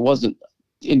 there wasn't,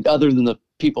 other than the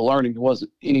people learning, there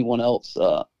wasn't anyone else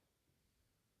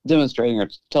demonstrating or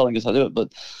telling us how to do it.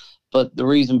 But the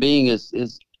reason being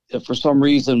is if for some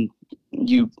reason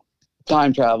you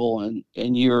time travel and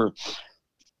you're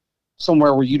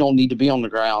somewhere where you don't need to be on the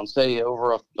ground, say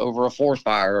over a forest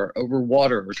fire or over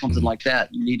water or something like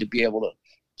that, you need to be able to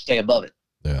stay above it.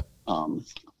 Yeah.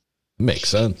 Makes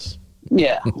sense.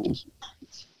 Yeah.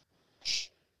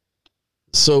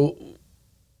 So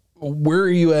where are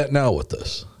you at now with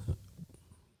this?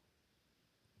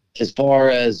 As far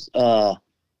as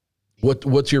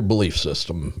what's your belief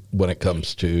system when it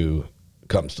comes to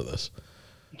this?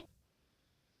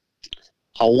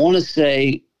 I want to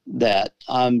say that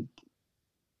I'm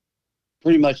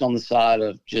pretty much on the side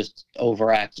of just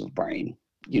overactive brain.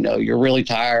 You know, you're really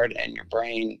tired and your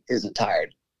brain isn't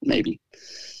tired, maybe.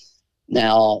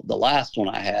 Now, the last one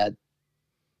I had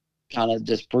kind of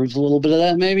disproves a little bit of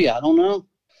that, maybe. I don't know.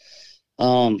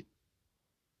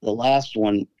 The last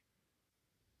one,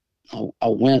 I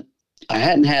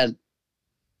hadn't had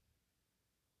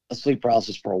a sleep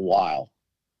paralysis for a while,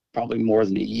 probably more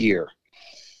than a year.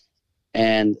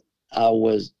 And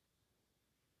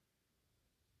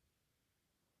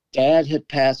Dad had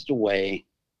passed away.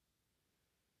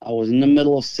 I was in the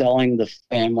middle of selling the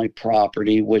family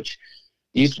property, which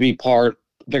used to be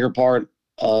bigger part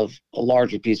of a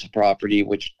larger piece of property,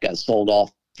 which got sold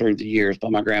off through the years by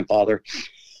my grandfather.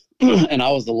 And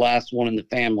I was the last one in the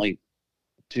family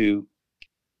to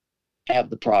have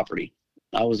the property.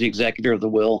 I was the executor of the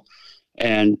will,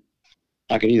 and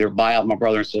I could either buy out my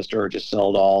brother and sister or just sell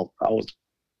it all.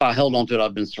 I held on to it.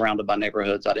 I've been surrounded by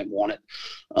neighborhoods. I didn't want it.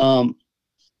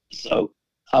 So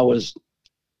I was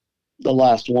the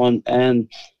last one,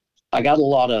 and I got a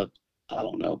lot of, I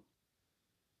don't know,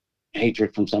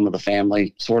 hatred from some of the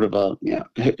family, sort of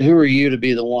who are you to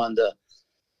be the one to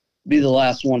be the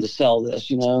last one to sell this?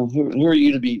 You know, who are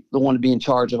you to be the one to be in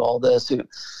charge of all this?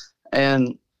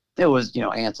 And it was,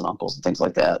 aunts and uncles and things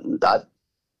like that. And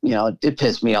it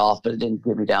pissed me off, but it didn't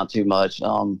get me down too much.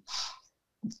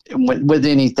 With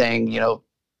anything,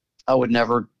 I would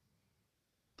never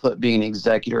put being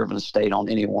executor of an estate on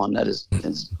anyone. That is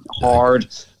hard.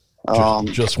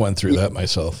 Just went through that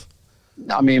myself.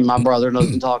 I mean, my brother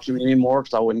doesn't talk to me anymore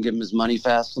because I wouldn't give him his money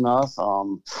fast enough.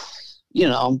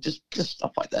 Just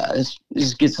stuff like that. It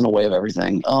just gets in the way of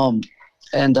everything.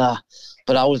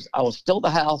 But I was still at the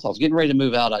house. I was getting ready to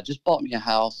move out. I just bought me a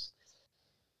house,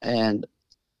 and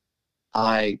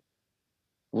I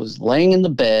was laying in the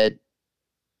bed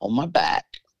on my back.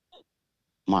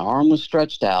 My arm was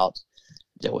stretched out.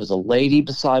 There was a lady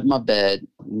beside my bed,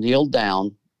 kneeled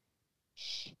down.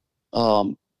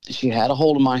 She had a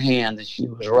hold of my hand and she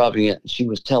was rubbing it. And she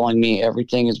was telling me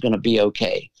everything is going to be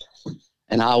okay.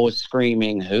 And I was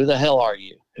screaming, "Who the hell are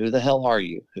you? Who the hell are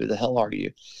you? Who the hell are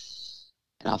you?"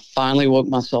 And I finally woke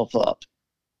myself up,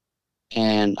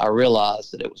 and I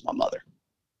realized that it was my mother.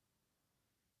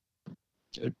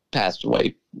 She had passed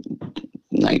away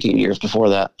 19 years before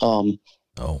that. Oh,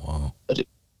 wow. But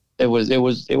it was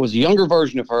a younger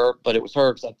version of her, but it was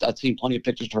her because I'd seen plenty of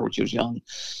pictures of her when she was young.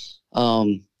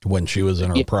 When she was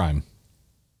in her prime.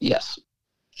 Yes.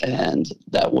 And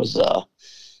that was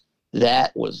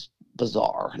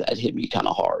bizarre. That hit me kind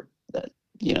of hard. That,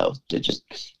 it just,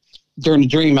 during the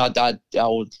dream, I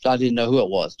didn't know who it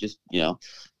was. Just, who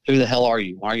the hell are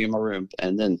you? Why are you in my room?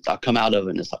 And then I come out of it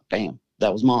and it's like, bam,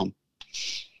 that was Mom.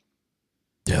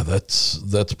 Yeah,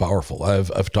 that's powerful.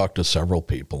 I've talked to several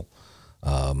people.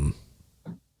 I've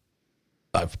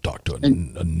talked to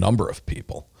a number of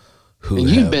people who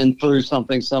you've been through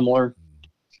something similar.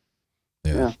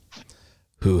 Yeah.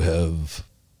 Who have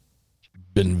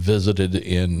been visited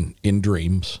in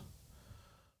dreams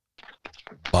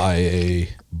by a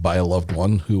loved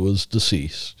one who was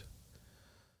deceased.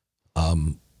 I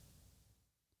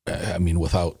mean,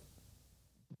 without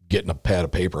getting a pad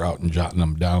of paper out and jotting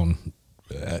them down,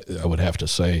 I would have to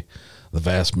say the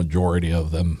vast majority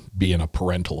of them being a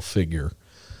parental figure.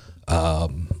 But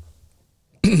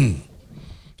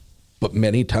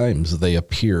many times they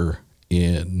appear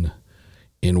in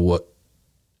what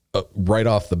right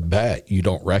off the bat you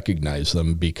don't recognize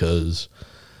them because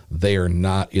they are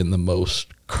not in the most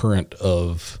current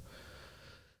of.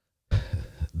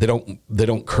 They don't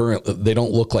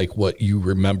look like what you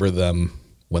remember them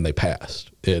when they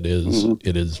passed. It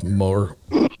is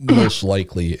most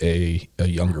likely a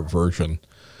younger version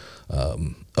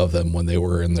of them when they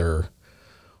were in their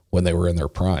when they were in their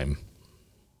prime.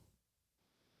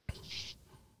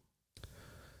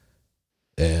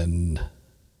 And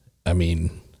I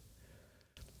mean,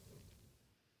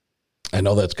 I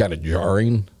know that's kind of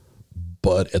jarring,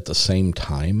 but at the same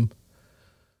time,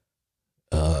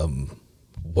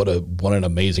 what an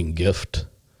amazing gift.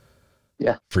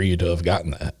 Yeah. For you to have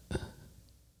gotten that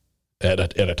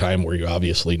at a time where you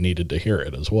obviously needed to hear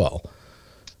it as well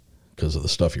because of the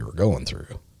stuff you were going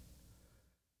through.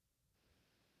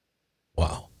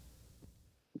 Wow.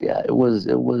 Yeah,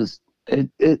 when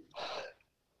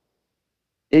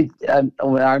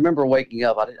I remember waking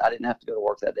up, I didn't have to go to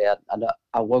work that day.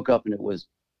 I woke up and it was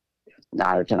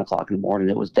 9 or 10 o'clock in the morning.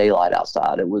 It was daylight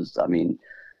outside. It was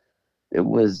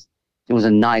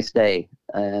a nice day.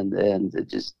 And it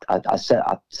just, I sat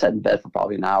in bed for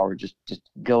probably an hour, just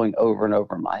going over and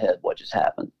over in my head what just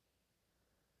happened.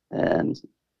 And,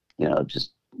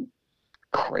 just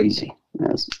crazy.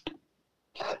 Yes.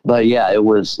 But yeah, it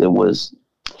was,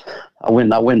 I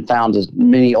went and found as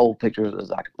many old pictures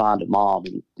as I could find of Mom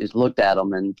and just looked at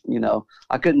them. And,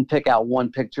 I couldn't pick out one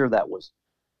picture that was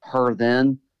her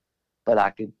then, but I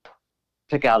could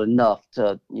pick out enough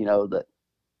to, that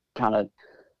kind of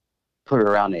put her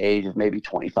around the age of maybe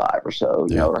 25 or so.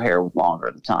 Her hair was longer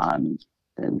at the time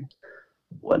and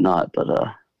whatnot.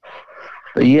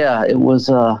 But yeah, it was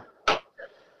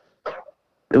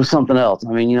something else.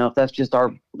 I mean, if that's just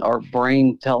our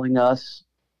brain telling us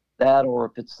that, or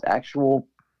if it's actual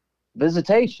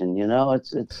visitation,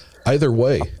 it's either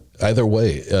way. I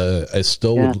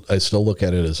still look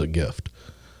at it as a gift.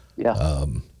 Yeah.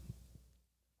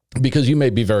 Because you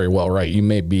may be very well right. You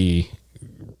may be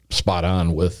spot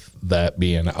on with that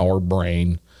being our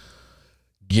brain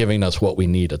giving us what we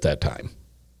need at that time,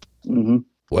 mm-hmm.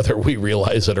 whether we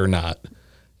realize it or not,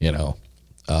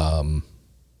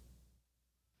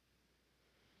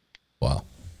 wow.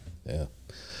 Yeah.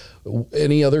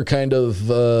 Any other kind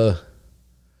of,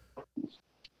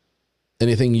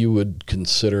 anything you would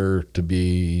consider to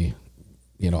be,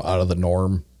 out of the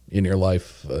norm in your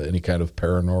life, any kind of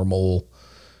paranormal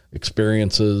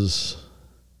experiences?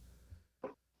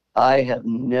 I have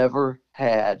never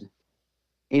had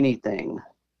anything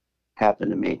happen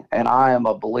to me, and I am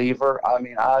a believer. I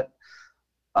mean, I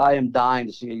am dying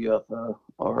to see a UFO,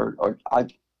 or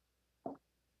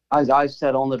I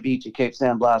sat on the beach at Cape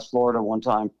San Blas, Florida one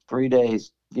time, 3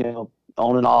 days,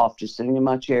 on and off, just sitting in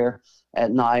my chair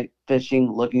at night,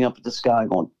 fishing, looking up at the sky,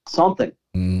 going, something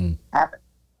happened.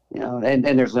 And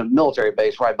there's a military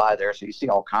base right by there, so you see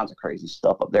all kinds of crazy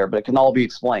stuff up there, but it can all be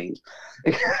explained.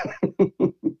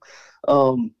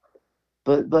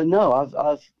 But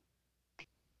no,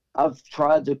 I've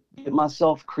tried to get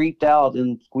myself creeped out,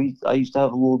 and I used to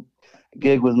have a little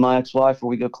gig with my ex-wife where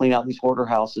we go clean out these hoarder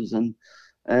houses, and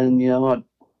oh,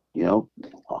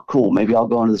 cool, maybe I'll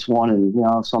go into this one,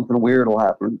 and something weird will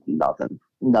happen.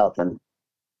 Nothing.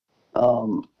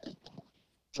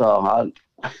 So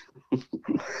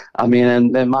I mean,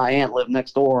 and my aunt lived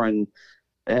next door, and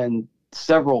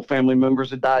several family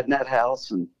members had died in that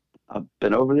house, and I've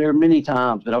been over there many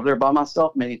times, been over there by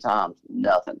myself many times,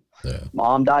 nothing. Yeah.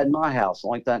 Mom died in my house. The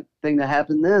only thing that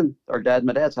happened then, or Dad in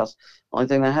my dad's house, the only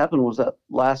thing that happened was that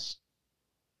last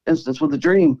instance with the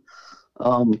dream.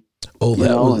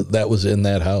 That was in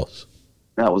that house.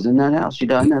 That was in that house. She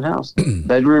died in that house.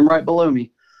 Bedroom right below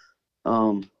me.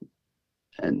 And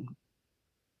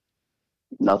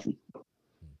nothing.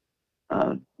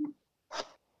 I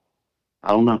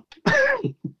don't know.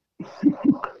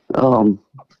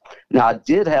 Now I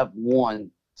did have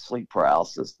one sleep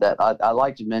paralysis that I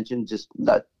like to mention, just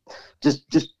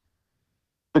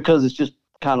because it's just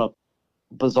kind of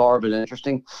bizarre but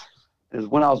interesting. Is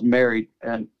when I was married,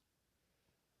 and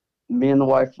me and the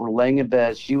wife were laying in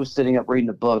bed. She was sitting up reading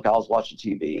a book. I was watching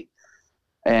TV,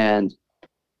 and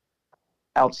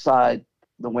outside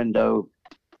the window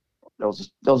there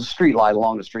was a street light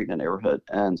along the street in the neighborhood,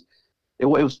 and it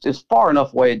was far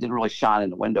enough away it didn't really shine in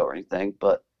the window or anything,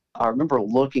 but I remember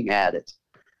looking at it,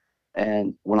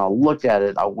 and when I looked at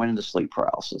it, I went into sleep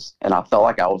paralysis, and I felt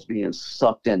like I was being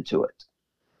sucked into it,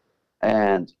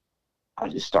 and I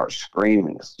just started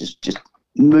screaming, just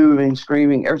moving,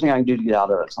 screaming, everything I can do to get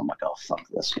out of it. So I'm like, oh, fuck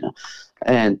this,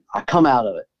 and I come out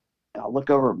of it, and I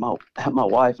look over at my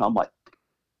wife, and I'm like,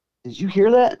 did you hear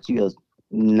that? She goes,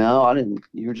 no, I didn't.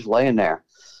 You were just laying there.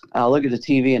 And I look at the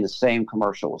TV, and the same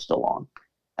commercial was still on.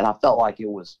 And I felt like it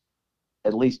was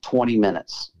at least 20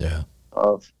 minutes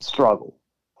of struggle.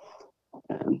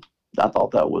 And I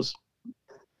thought that was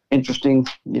interesting.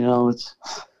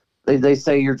 They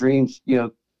say your dreams,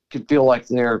 could feel like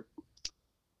they're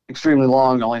extremely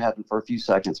long, only happen for a few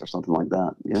seconds or something like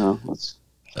that.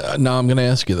 Now I'm going to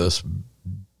ask you this.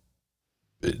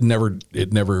 it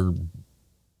never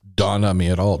dawned on me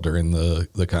at all during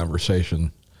the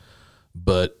conversation.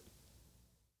 But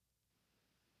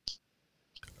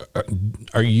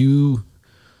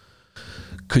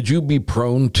could you be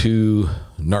prone to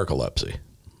narcolepsy?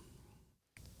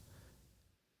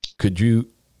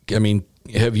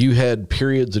 Have you had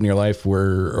periods in your life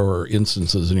or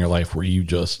instances in your life where you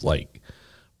just like,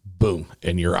 boom,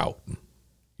 and you're out?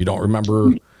 You don't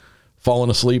remember falling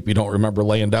asleep. You don't remember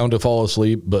laying down to fall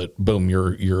asleep, but boom,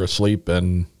 you're asleep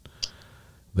and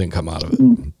then come out of it.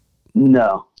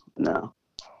 No.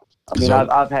 I mean,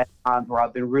 I've had times where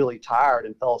I've been really tired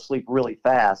and fell asleep really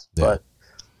fast, but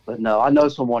no, I know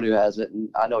someone who has it, and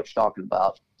I know what you're talking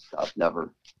about. I've never.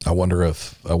 I wonder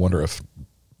if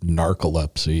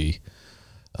narcolepsy,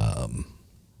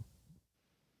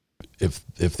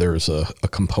 if there's a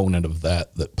component of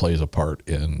that plays a part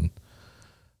in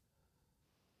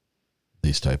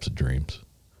these types of dreams.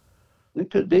 It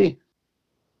could be.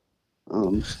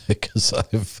 Because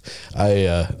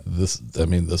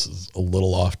this is a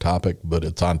little off topic, but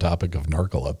it's on topic of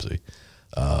narcolepsy.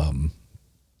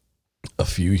 A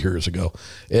few years ago,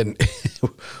 and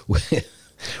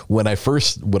when I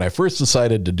first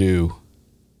decided to do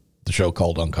the show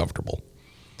called Uncomfortable,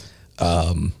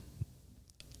 I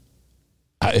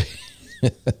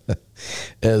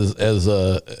as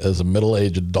a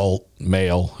middle-aged adult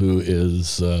male who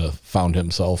is found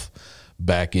himself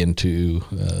back into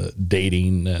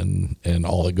dating and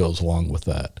all that goes along with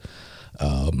that.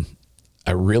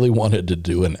 I really wanted to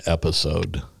do an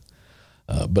episode,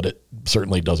 but it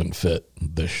certainly doesn't fit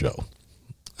this show.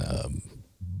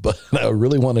 But I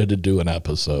really wanted to do an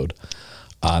episode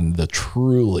on the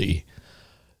truly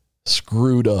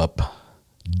screwed up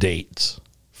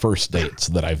first dates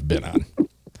that I've been on.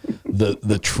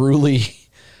 The truly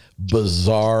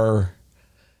bizarre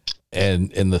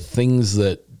and the things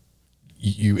that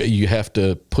you have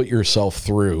to put yourself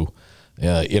through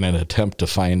in an attempt to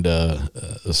find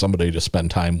somebody to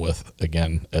spend time with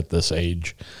again at this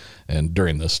age and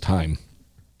during this time.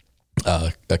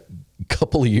 A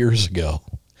couple of years ago,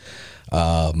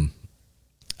 I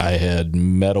had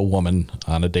met a woman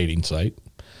on a dating site,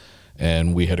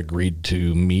 and we had agreed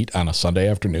to meet on a Sunday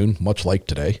afternoon, much like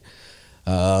today.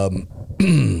 So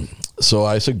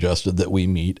I suggested that we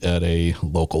meet at a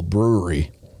local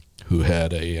brewery who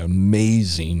had an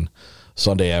amazing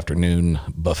Sunday afternoon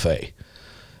buffet.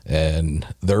 And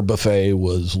their buffet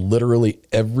was literally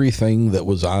everything that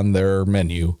was on their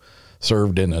menu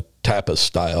served in a tapas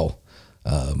style,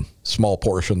 small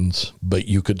portions, but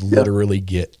you could literally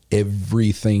get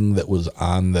everything that was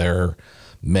on their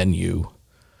menu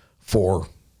for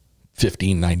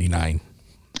 $15.99.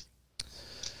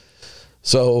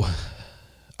 So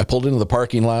I pulled into the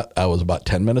parking lot. I was about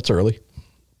 10 minutes early.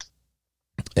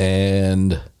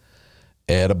 And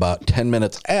at about 10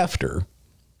 minutes after,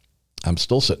 I'm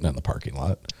still sitting in the parking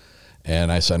lot.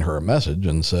 And I sent her a message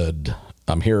and said,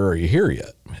 "I'm here. Are you here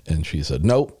yet?" And she said,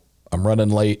 "Nope, I'm running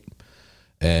late.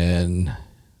 And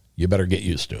you better get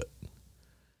used to it."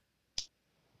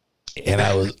 And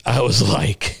I was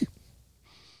like,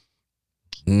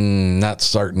 not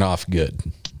starting off good.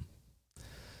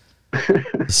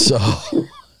 So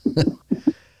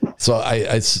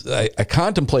I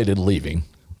contemplated leaving,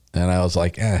 and I was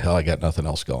like, hell, I got nothing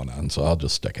else going on, so I'll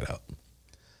just stick it out.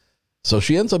 So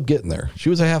she ends up getting there. She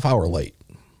was a half hour late,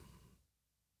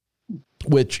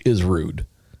 which is rude.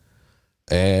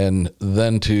 And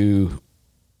then to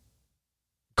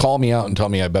call me out and tell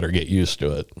me I better get used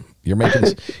to it.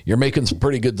 You're making some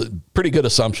pretty good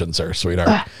assumptions there,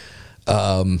 sweetheart.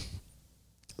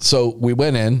 So we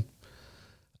went in.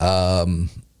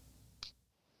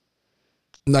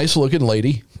 Nice looking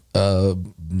lady.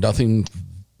 Nothing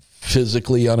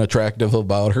physically unattractive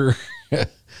about her.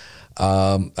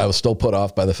 I was still put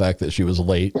off by the fact that she was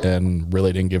late and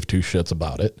really didn't give two shits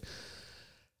about it.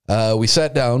 We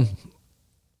sat down,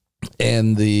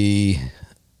 and the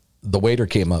waiter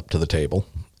came up to the table,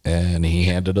 and he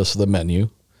handed us the menu,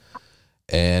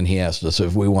 and he asked us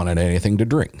if we wanted anything to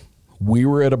drink. We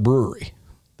were at a brewery.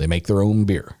 They make their own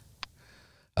beer.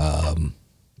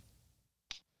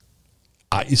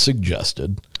 I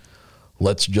suggested,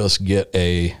 let's just get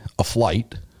a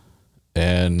flight,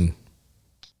 and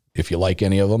if you like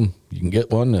any of them, you can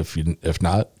get one. If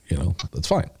not, that's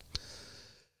fine.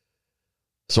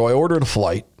 So I ordered a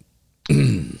flight,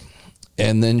 and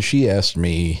then she asked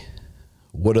me,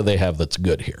 what do they have that's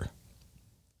good here?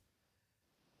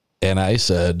 And I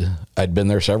said, I'd been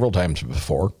there several times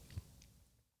before,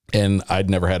 and I'd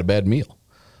never had a bad meal.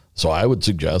 So I would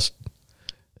suggest,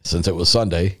 since it was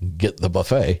Sunday, get the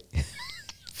buffet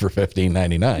for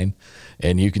 $15.99,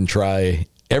 and you can try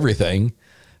everything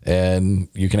and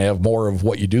you can have more of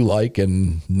what you do like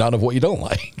and none of what you don't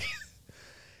like.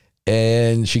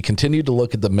 And she continued to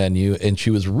look at the menu, and she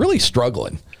was really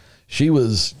struggling. She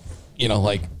was,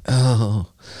 like,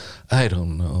 oh, I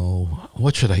don't know.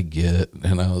 What should I get?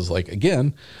 And I was like,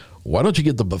 again, why don't you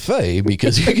get the buffet?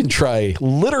 Because you can try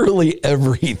literally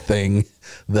everything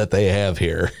that they have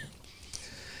here.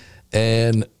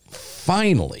 And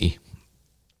finally,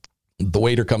 the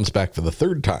waiter comes back for the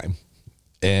third time,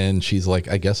 and she's like,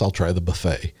 I guess I'll try the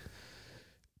buffet.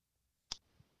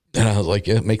 And I was like,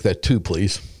 yeah, make that 2,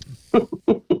 please.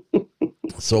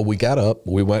 So we got up,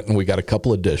 we went and we got a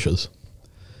couple of dishes,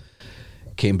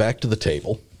 came back to the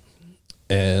table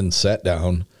and sat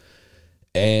down,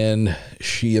 and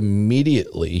she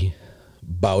immediately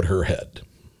bowed her head.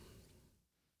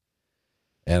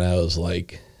 And I was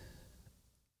like,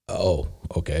 oh,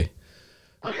 okay.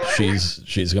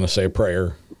 She's going to say a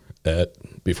prayer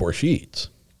before she eats.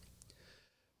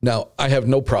 Now, I have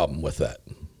no problem with that.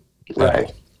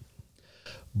 Right.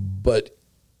 But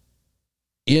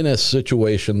in a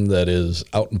situation that is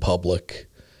out in public,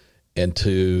 and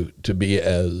to be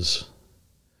as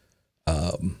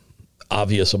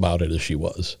obvious about it as she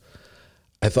was,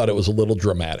 I thought it was a little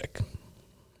dramatic.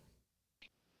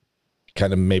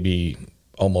 Kind of maybe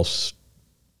almost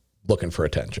looking for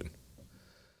attention.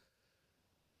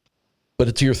 But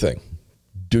it's your thing.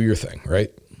 Do your thing,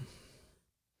 right?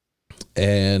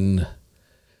 And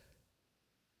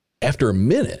after a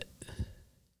minute,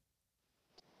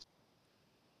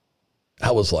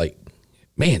 I was like,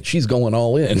 man, she's going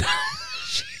all in.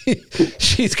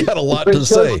 She's got a lot to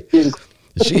say.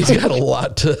 She's got a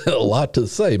lot to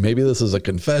say. Maybe this is a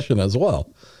confession as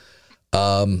well.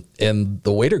 And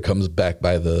the waiter comes back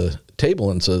by the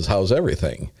table and says, how's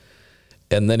everything?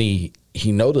 And then he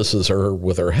notices her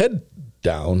with her head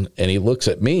down, and he looks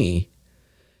at me,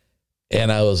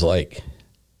 and I was like,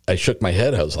 I shook my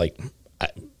head. I was like,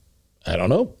 I don't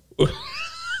know.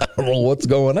 I don't know what's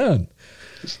going on.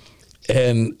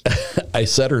 And I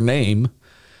said her name,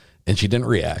 and she didn't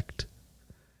react.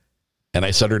 And I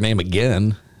said her name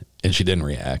again, and she didn't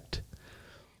react.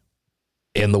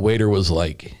 And the waiter was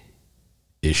like,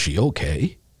 is she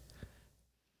okay?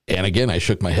 And again, I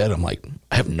shook my head. I'm like,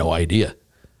 I have no idea.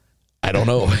 I don't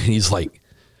know. And he's like,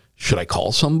 should I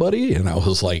call somebody? And I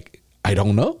was like, I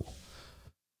don't know.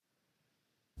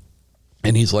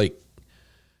 And he's like,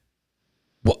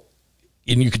 well,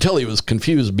 and you could tell he was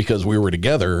confused because we were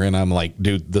together. And I'm like,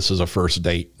 dude, this is a first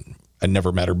date. I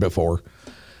never met her before.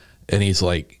 And he's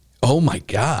like, oh my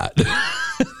God.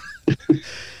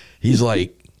 He's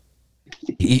like,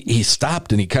 he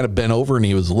stopped and he kind of bent over and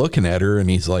he was looking at her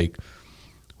and he's like,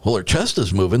 well, her chest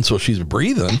is moving, so she's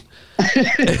breathing.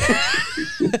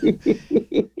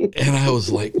 And I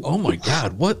was like, oh my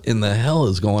God, what in the hell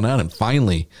is going on? And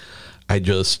finally, I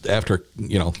just, after,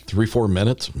 3-4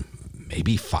 minutes,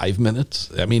 maybe 5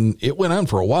 minutes. I mean, it went on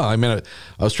for a while. I mean,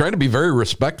 I was trying to be very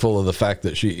respectful of the fact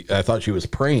that I thought she was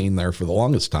praying there for the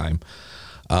longest time.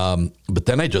 But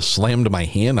then I just slammed my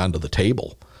hand onto the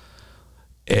table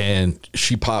and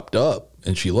she popped up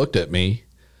and she looked at me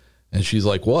and she's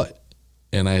like, what?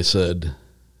 And I said,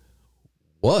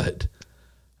 what?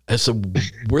 I said,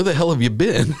 where the hell have you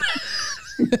been?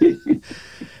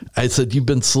 I said, you've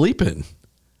been sleeping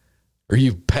or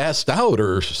you've passed out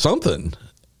or something.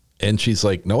 And she's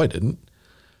like, no, I didn't.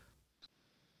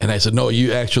 And I said, no,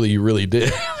 you really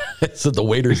did. I said, the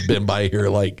waiter's been by here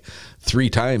like 3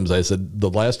 times. I said, the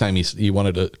last time he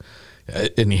wanted to,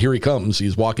 and here he comes.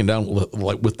 He's walking down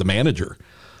with the manager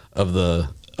of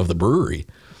the brewery.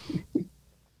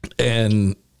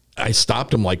 And I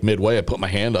stopped him like midway. I put my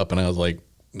hand up and I was like,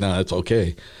 no, it's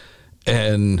okay.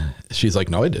 And she's like,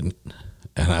 no, I didn't.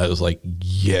 And I was like,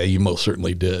 yeah, you most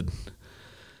certainly did.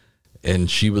 And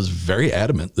she was very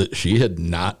adamant that she had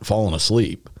not fallen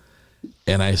asleep.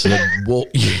 And I said, well,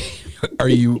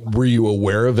 were you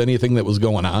aware of anything that was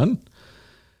going on?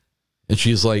 And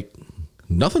she's like,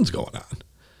 nothing's going on.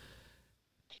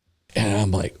 And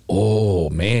I'm like, oh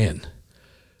man.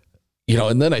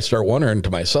 And then I start wondering to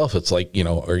myself, it's like,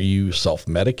 are you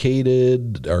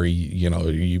self-medicated? Are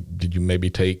you, did you maybe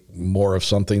take more of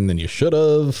something than you should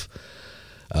have?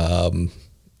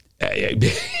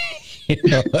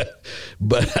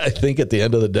 But I think at the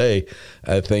end of the day,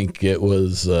 I think it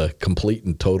was complete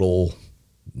and total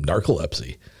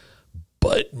narcolepsy.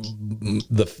 But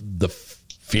the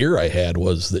fear I had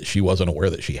was that she wasn't aware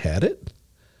that she had it,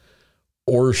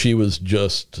 or she was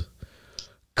just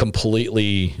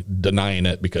completely denying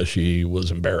it because she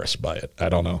was embarrassed by it. I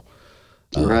don't know.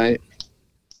 Right.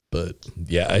 But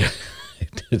yeah, I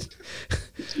did.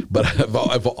 But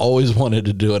I've always wanted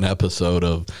to do an episode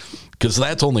of because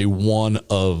that's only one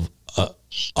of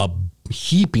a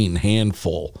heaping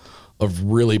handful of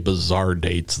really bizarre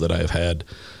dates that I've had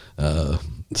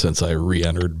since I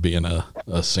re-entered being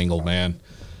a single man.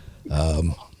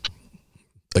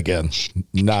 Again,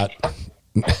 not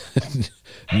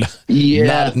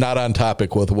on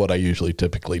topic with what I usually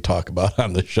typically talk about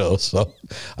on the show, so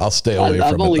I'll stay away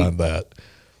from it on that.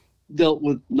 Dealt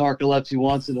with narcolepsy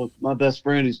once, and my best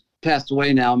friend who's passed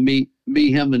away now, me,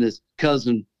 him, and his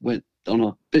cousin went on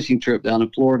a fishing trip down in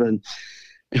Florida, and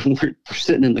we're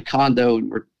sitting in the condo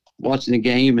and we're watching the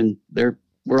game, and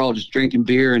we're all just drinking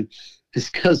beer, and his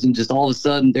cousin just all of a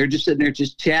sudden, they're just sitting there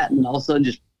just chatting, and all of a sudden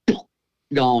just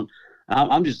gone.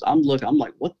 I'm looking, I'm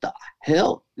like, what the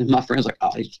hell? And my friend's like,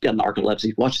 oh, he's got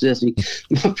narcolepsy. Watch this. And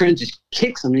my friend just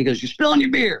kicks him, and he goes, you're spilling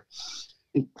your beer.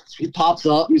 And he pops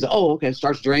up. He's like, oh, okay.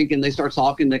 Starts drinking. They start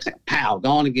talking. Next thing, pow,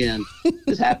 gone again.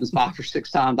 This happens 5 or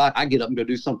 6 times. I get up and go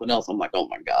do something else. I'm like, oh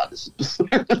my God, this is.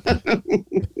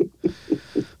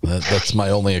 That's my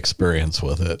only experience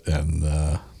with it, and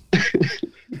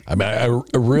I mean, I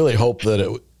really hope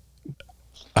that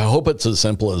I hope it's as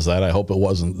simple as that. I hope it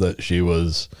wasn't that she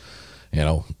was,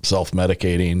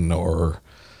 self-medicating or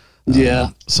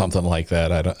something like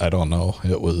that. I don't know.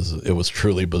 It was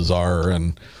truly bizarre,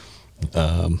 and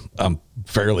I'm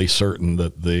fairly certain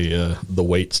that the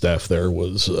wait staff there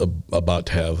was about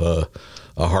to have a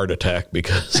heart attack,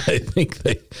 because I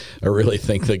really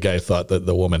think the guy thought that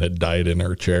the woman had died in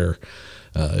her chair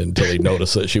until he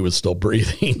noticed that she was still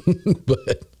breathing.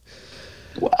 But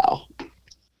wow.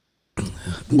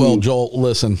 Well, Joel,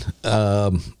 listen,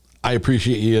 I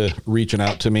appreciate you reaching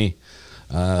out to me.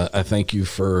 I thank you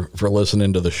for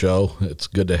listening to the show. It's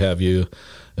good to have you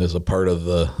as a part of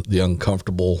the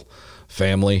Uncomfortable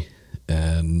family,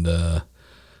 and I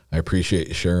appreciate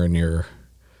you sharing your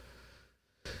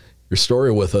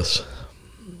story with us.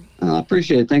 I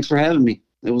appreciate it. Thanks for having me.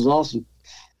 It was awesome.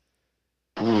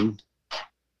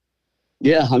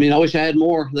 Yeah, I mean, I wish I had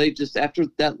more. They just, after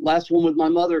that last one with my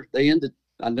mother, they ended.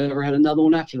 I never had another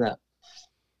one after that.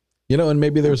 And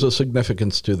maybe there's a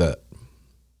significance to that.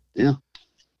 Yeah.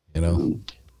 I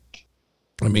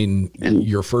mean,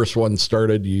 your first one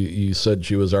started, you said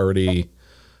she was already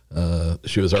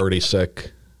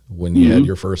sick when you had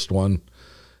your first one.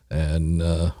 And,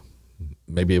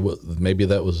 maybe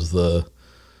that was the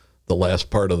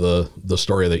last part of the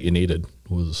story that you needed,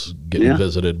 was getting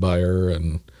visited by her.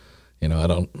 And,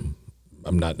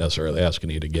 I'm not necessarily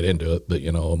asking you to get into it, but,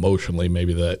 emotionally,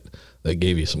 maybe that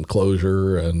gave you some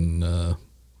closure, and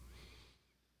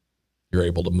you're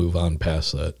able to move on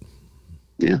past that.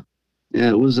 Yeah. Yeah.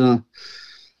 It was, I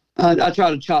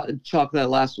try to chalk that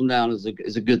last one down as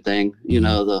a good thing.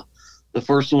 The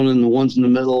first one and the ones in the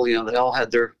middle, they all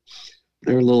had their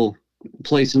little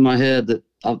place in my head that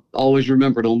I've always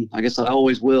remembered them. I guess I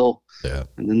always will. Yeah.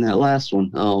 And then that last one,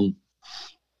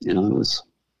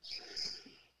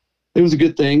 it was a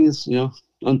good thing. It's,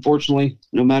 unfortunately,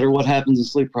 no matter what happens in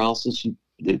sleep paralysis,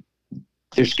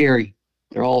 they're scary.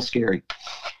 They're all scary.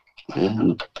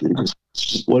 And it's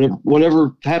just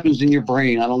whatever happens in your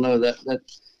brain. I don't know,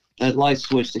 that light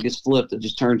switch that gets flipped, that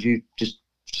just turns you just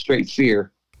straight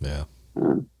fear. Yeah.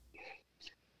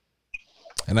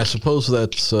 And I suppose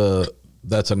that's a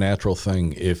natural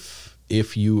thing if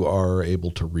you are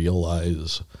able to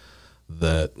realize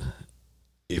that,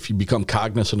 if you become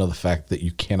cognizant of the fact that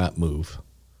you cannot move,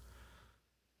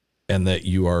 and that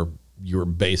you're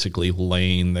basically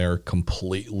laying there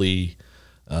completely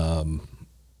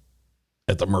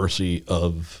at the mercy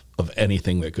of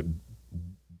anything that could,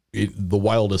 the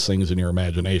wildest things in your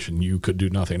imagination, you could do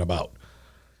nothing about.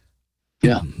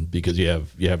 Yeah. Because you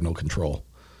have no control.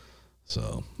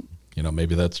 So,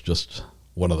 maybe that's just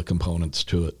one of the components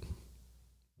to it,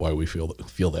 why we feel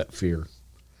that fear.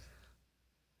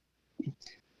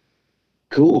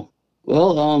 Cool.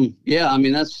 Well, yeah, I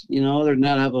mean, that's, other than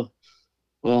that,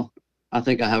 I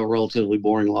think I have a relatively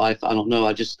boring life. I don't know.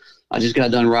 I just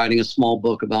got done writing a small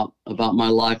book about my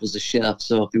life as a chef.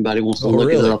 So if anybody wants to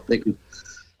look it up, they can.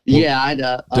 Well, yeah, I'd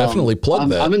definitely plug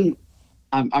that.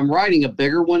 I'm writing a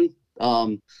bigger one.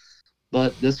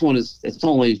 But this one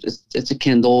it's a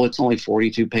Kindle. It's only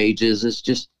 42 pages. It's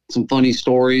just some funny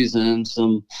stories and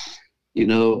some,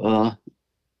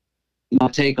 my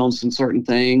take on some certain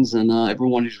things, and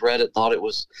everyone who's read it thought it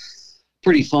was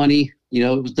pretty funny.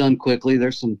 It was done quickly.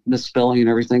 There's some misspelling and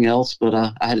everything else, but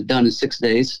I had it done in 6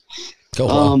 days.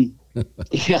 Oh, wow.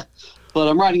 Yeah, but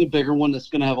I'm writing a bigger one that's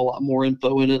going to have a lot more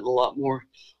info in it, and a lot more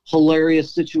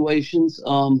hilarious situations.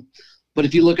 But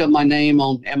if you look up my name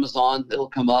on Amazon, it'll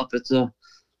come up. It's a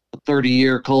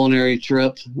 30-year culinary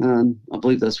trip, and I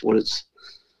believe that's what it's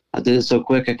I did it so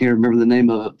quick I can't remember the name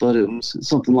of it, but it was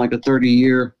something like a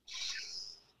 30-year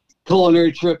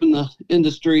culinary trip in the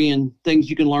industry and things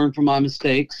you can learn from my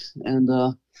mistakes. And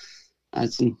I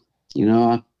had some,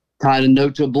 I tied a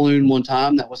note to a balloon one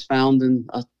time that was found in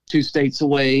 2 states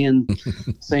away, and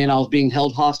saying I was being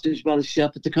held hostage by the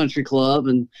chef at the country club,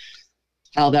 and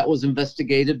how that was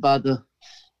investigated by the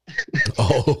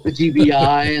the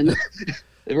GBI and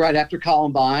right after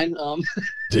Columbine.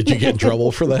 Did you get in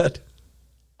trouble for that?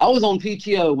 I was on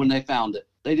PTO when they found it.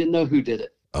 They didn't know who did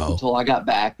it until I got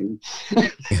back, and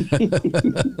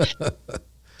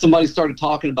somebody started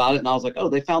talking about it, and I was like, "Oh,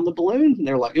 they found the balloon," and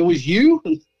they're like, "It was you."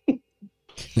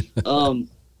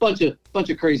 Bunch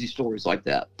of crazy stories like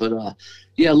that. But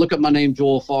yeah, look up my name,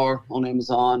 Joel Farr, on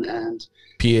Amazon, and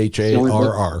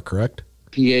P-H-A-R-R, correct?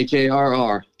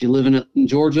 P-H-A-R-R. If you live in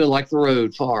Georgia, like the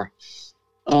road, Farr.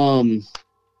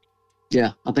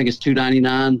 Yeah, I think it's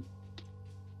 $2.99.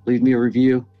 Leave me a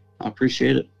review. I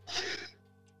appreciate it.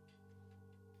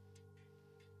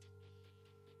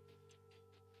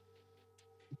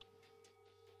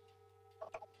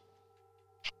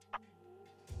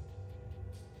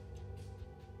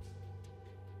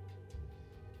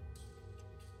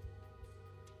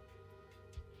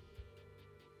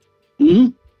 Mm-hmm.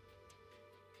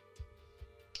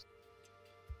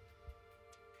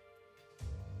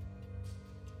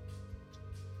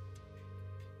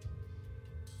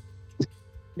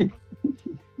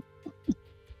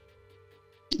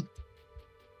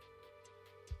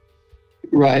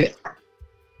 Right.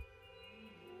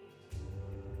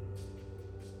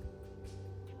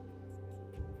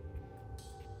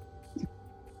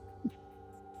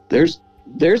 There's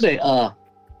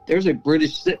a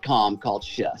British sitcom called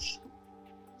Chef. I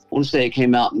want to say it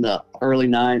came out in the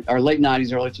late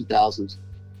 90s, early 2000s.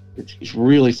 It's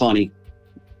really funny.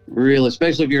 Really,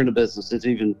 especially if you're in the business, it's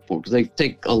even because they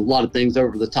take a lot of things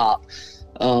over the top.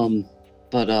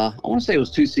 But I want to say it was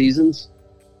 2 seasons.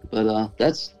 But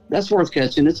that's worth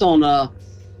catching. It's on I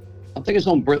think it's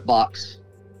on BritBox.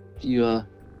 If you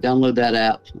download that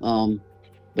app.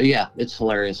 But yeah, it's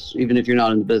hilarious. Even if you're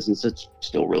not in the business, it's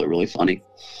still really, really funny.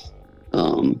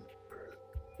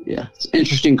 Yeah, it's an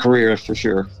interesting career for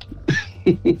sure.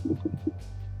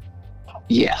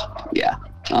 Yeah.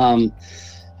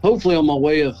 Hopefully on my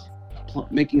way of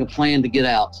making a plan to get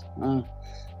out.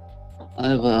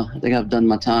 I think I've done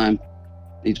my time.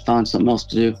 Need to find something else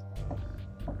to do.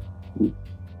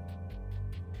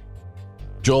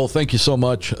 Joel, thank you so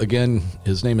much. Again,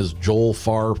 his name is Joel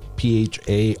Farr,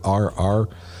 P-H-A-R-R.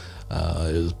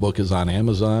 His book is on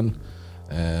Amazon,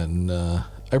 and I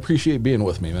appreciate being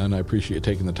with me, man. I appreciate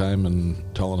taking the time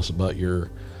and telling us about your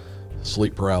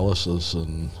sleep paralysis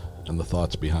and the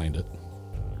thoughts behind it.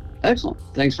 Excellent.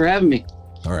 Thanks for having me.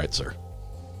 All right, sir.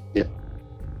 Yep.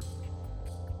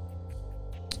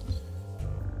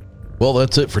 Well,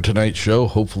 that's it for tonight's show.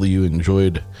 Hopefully you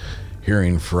enjoyed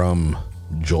hearing from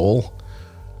Joel.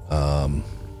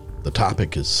 The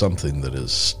topic is something that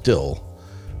is still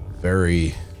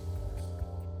very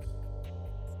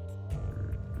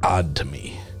odd to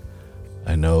me.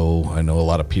 I know a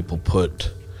lot of people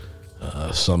put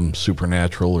some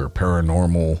supernatural or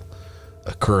paranormal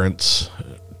occurrence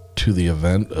to the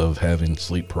event of having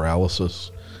sleep paralysis.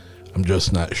 I'm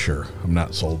just not sure. I'm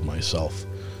not sold myself.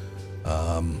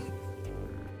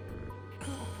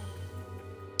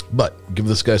 But give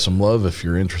this guy some love. If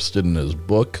you're interested in his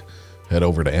book, head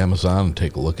over to Amazon and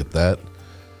take a look at that.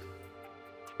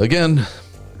 Again,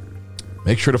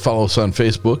 make sure to follow us on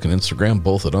Facebook and Instagram,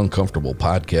 both at Uncomfortable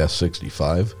Podcast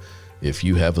 65. If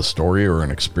you have a story or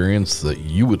an experience that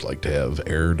you would like to have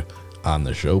aired on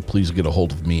the show, please get a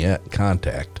hold of me at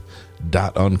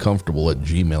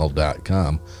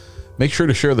contact.uncomfortable@gmail.com. Make sure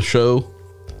to share the show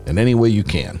in any way you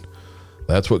can.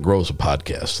 That's what grows a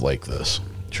podcast like this.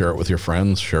 Share it with your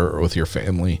friends, share it with your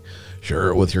family, share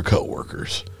it with your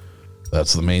coworkers.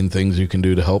 That's the main things you can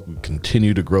do to help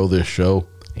continue to grow this show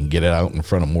and get it out in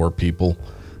front of more people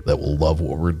that will love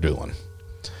what we're doing.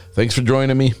 Thanks for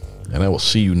joining me, and I will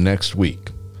see you next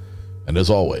week. And as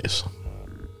always,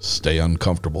 stay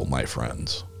uncomfortable, my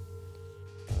friends.